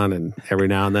going on, and every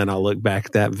now and then I'll look back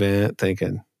at that vent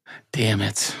thinking, Damn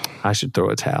it. I should throw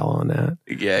a towel on that.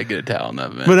 Yeah, get a towel on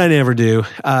that, man. But I never do.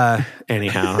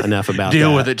 Anyhow, enough about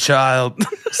Deal that. with it, child.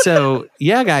 So,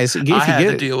 yeah, guys. If I you had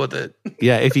get to deal with it.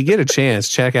 Yeah, if you get a chance,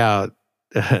 check out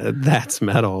That's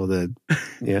Metal,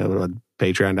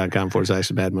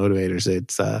 patreon.com/the bad motivators.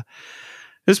 It's a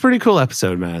pretty cool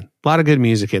episode, man. A lot of good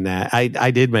music in that.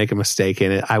 I did make a mistake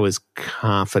in it. I was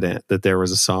confident that there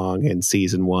was a song in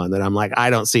season 1 that I'm like, I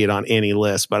don't see it on any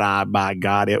list, but by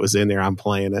God, it was in there. I'm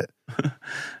playing it.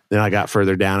 Then I got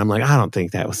further down. I'm like, I don't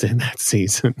think that was in that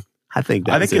season. I think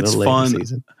was in a later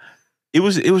season. It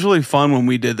was really fun when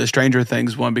we did the Stranger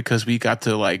Things one because we got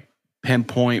to like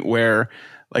pinpoint where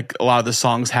like a lot of the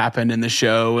songs happened in the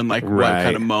show and like what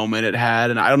kind of moment it had.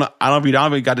 And I don't know if you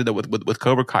got to do it with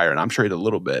Cobra Kai, and I'm sure you did a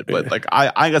little bit, but like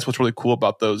I guess what's really cool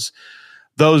about those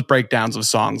breakdowns of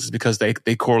songs is because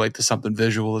they correlate to something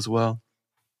visual as well.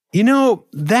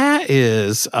 That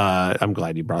is I'm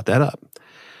glad you brought that up,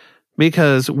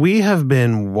 because we have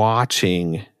been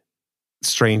watching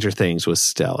Stranger Things with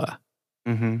Stella.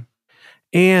 Mm-hmm.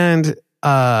 And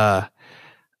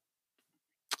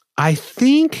I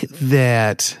think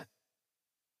that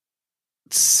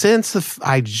since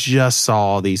I just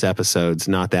saw these episodes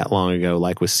not that long ago,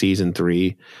 like with season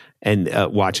 3, and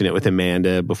watching it with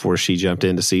Amanda before she jumped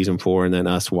into season 4, and then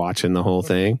us watching the whole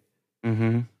thing,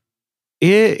 it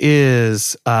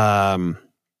is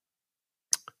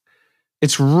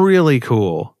it's really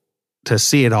cool to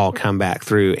see it all come back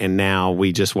through. And now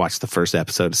we just watched the first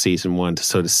episode of season 1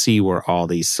 to see where all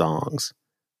these songs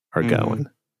are going.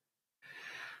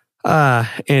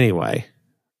 Anyway.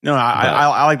 No,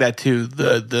 I like that too.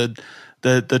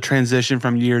 The transition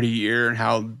from year to year and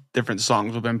how different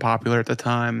songs have been popular at the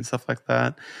time and stuff like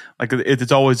that. Like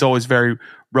it's always very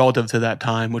relative to that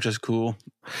time, which is cool.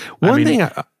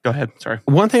 Go ahead. Sorry.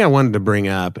 One thing I wanted to bring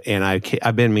up, and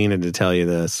I've been meaning to tell you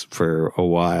this for a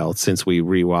while since we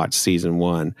rewatched season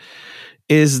 1,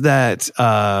 is that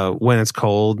When It's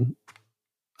Cold,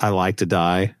 I Like to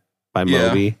Die by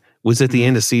Moby was at the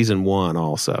end of season 1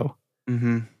 also.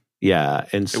 Mm-hmm. Yeah.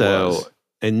 And so,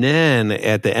 and then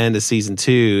at the end of season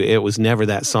 2, it was never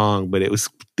that song, but it was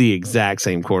the exact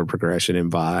same chord progression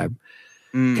and vibe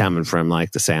coming from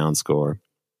like the sound score.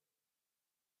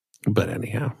 But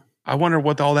anyhow, I wonder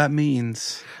what all that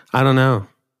means. I don't know.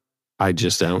 I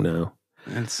just don't know.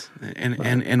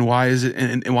 And why is it?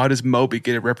 And why does Moby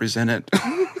get it represented?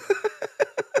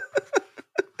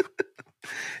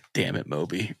 Damn it,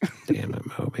 Moby. Damn it,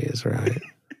 Moby is right.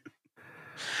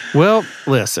 Well,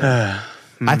 listen.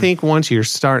 I think once you're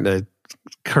starting to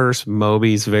curse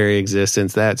Moby's very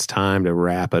existence, that's time to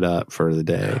wrap it up for the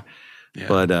day. Yeah.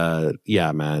 But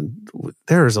yeah, man,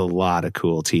 there's a lot of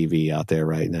cool TV out there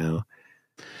right now.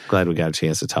 Glad we got a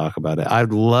chance to talk about it.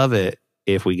 I'd love it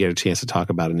if we get a chance to talk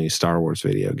about a new Star Wars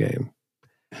video game.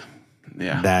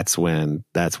 Yeah, that's when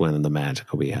the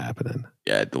magic will be happening.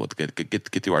 Yeah,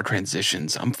 get through our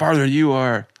transitions. I'm farther than you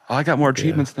are. I got more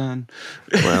achievements done.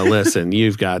 Well, listen,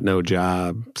 you've got no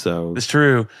job, so it's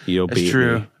true. You'll be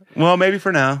true. Me. Well, maybe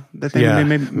for now. That thing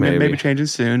maybe changing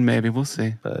soon. Maybe we'll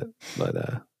see. But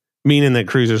meaning that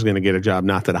Cruiser's going to get a job.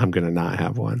 Not that I'm going to not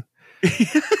have one.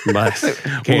 But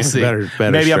we'll see. Better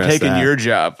maybe I'm taking your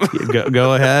job.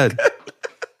 Go ahead.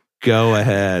 Go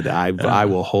ahead. I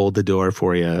will hold the door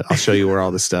for you. I'll show you where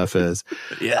all the stuff is.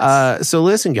 Yes. So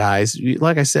listen, guys,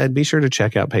 like I said, be sure to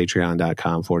check out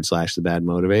patreon.com/the bad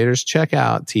motivators. Check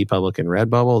out TeePublic and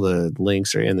Redbubble. The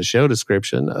links are in the show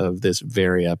description of this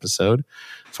very episode.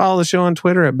 Follow the show on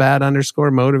Twitter at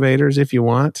 @bad_motivators if you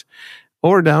want,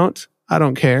 or don't. I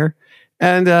don't care.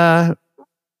 And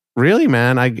really,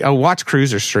 man, I watch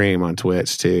Cruiser stream on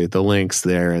Twitch too. The link's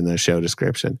there in the show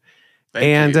description.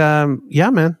 Thank you.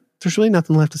 Yeah, man. There's really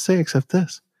nothing left to say except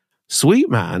this. Sweet,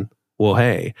 man. Well,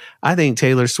 hey, I think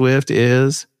Taylor Swift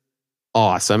is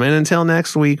awesome. And until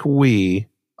next week, we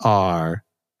are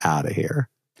out of here.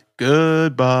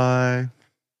 Goodbye.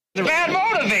 The Bad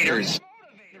Motivators.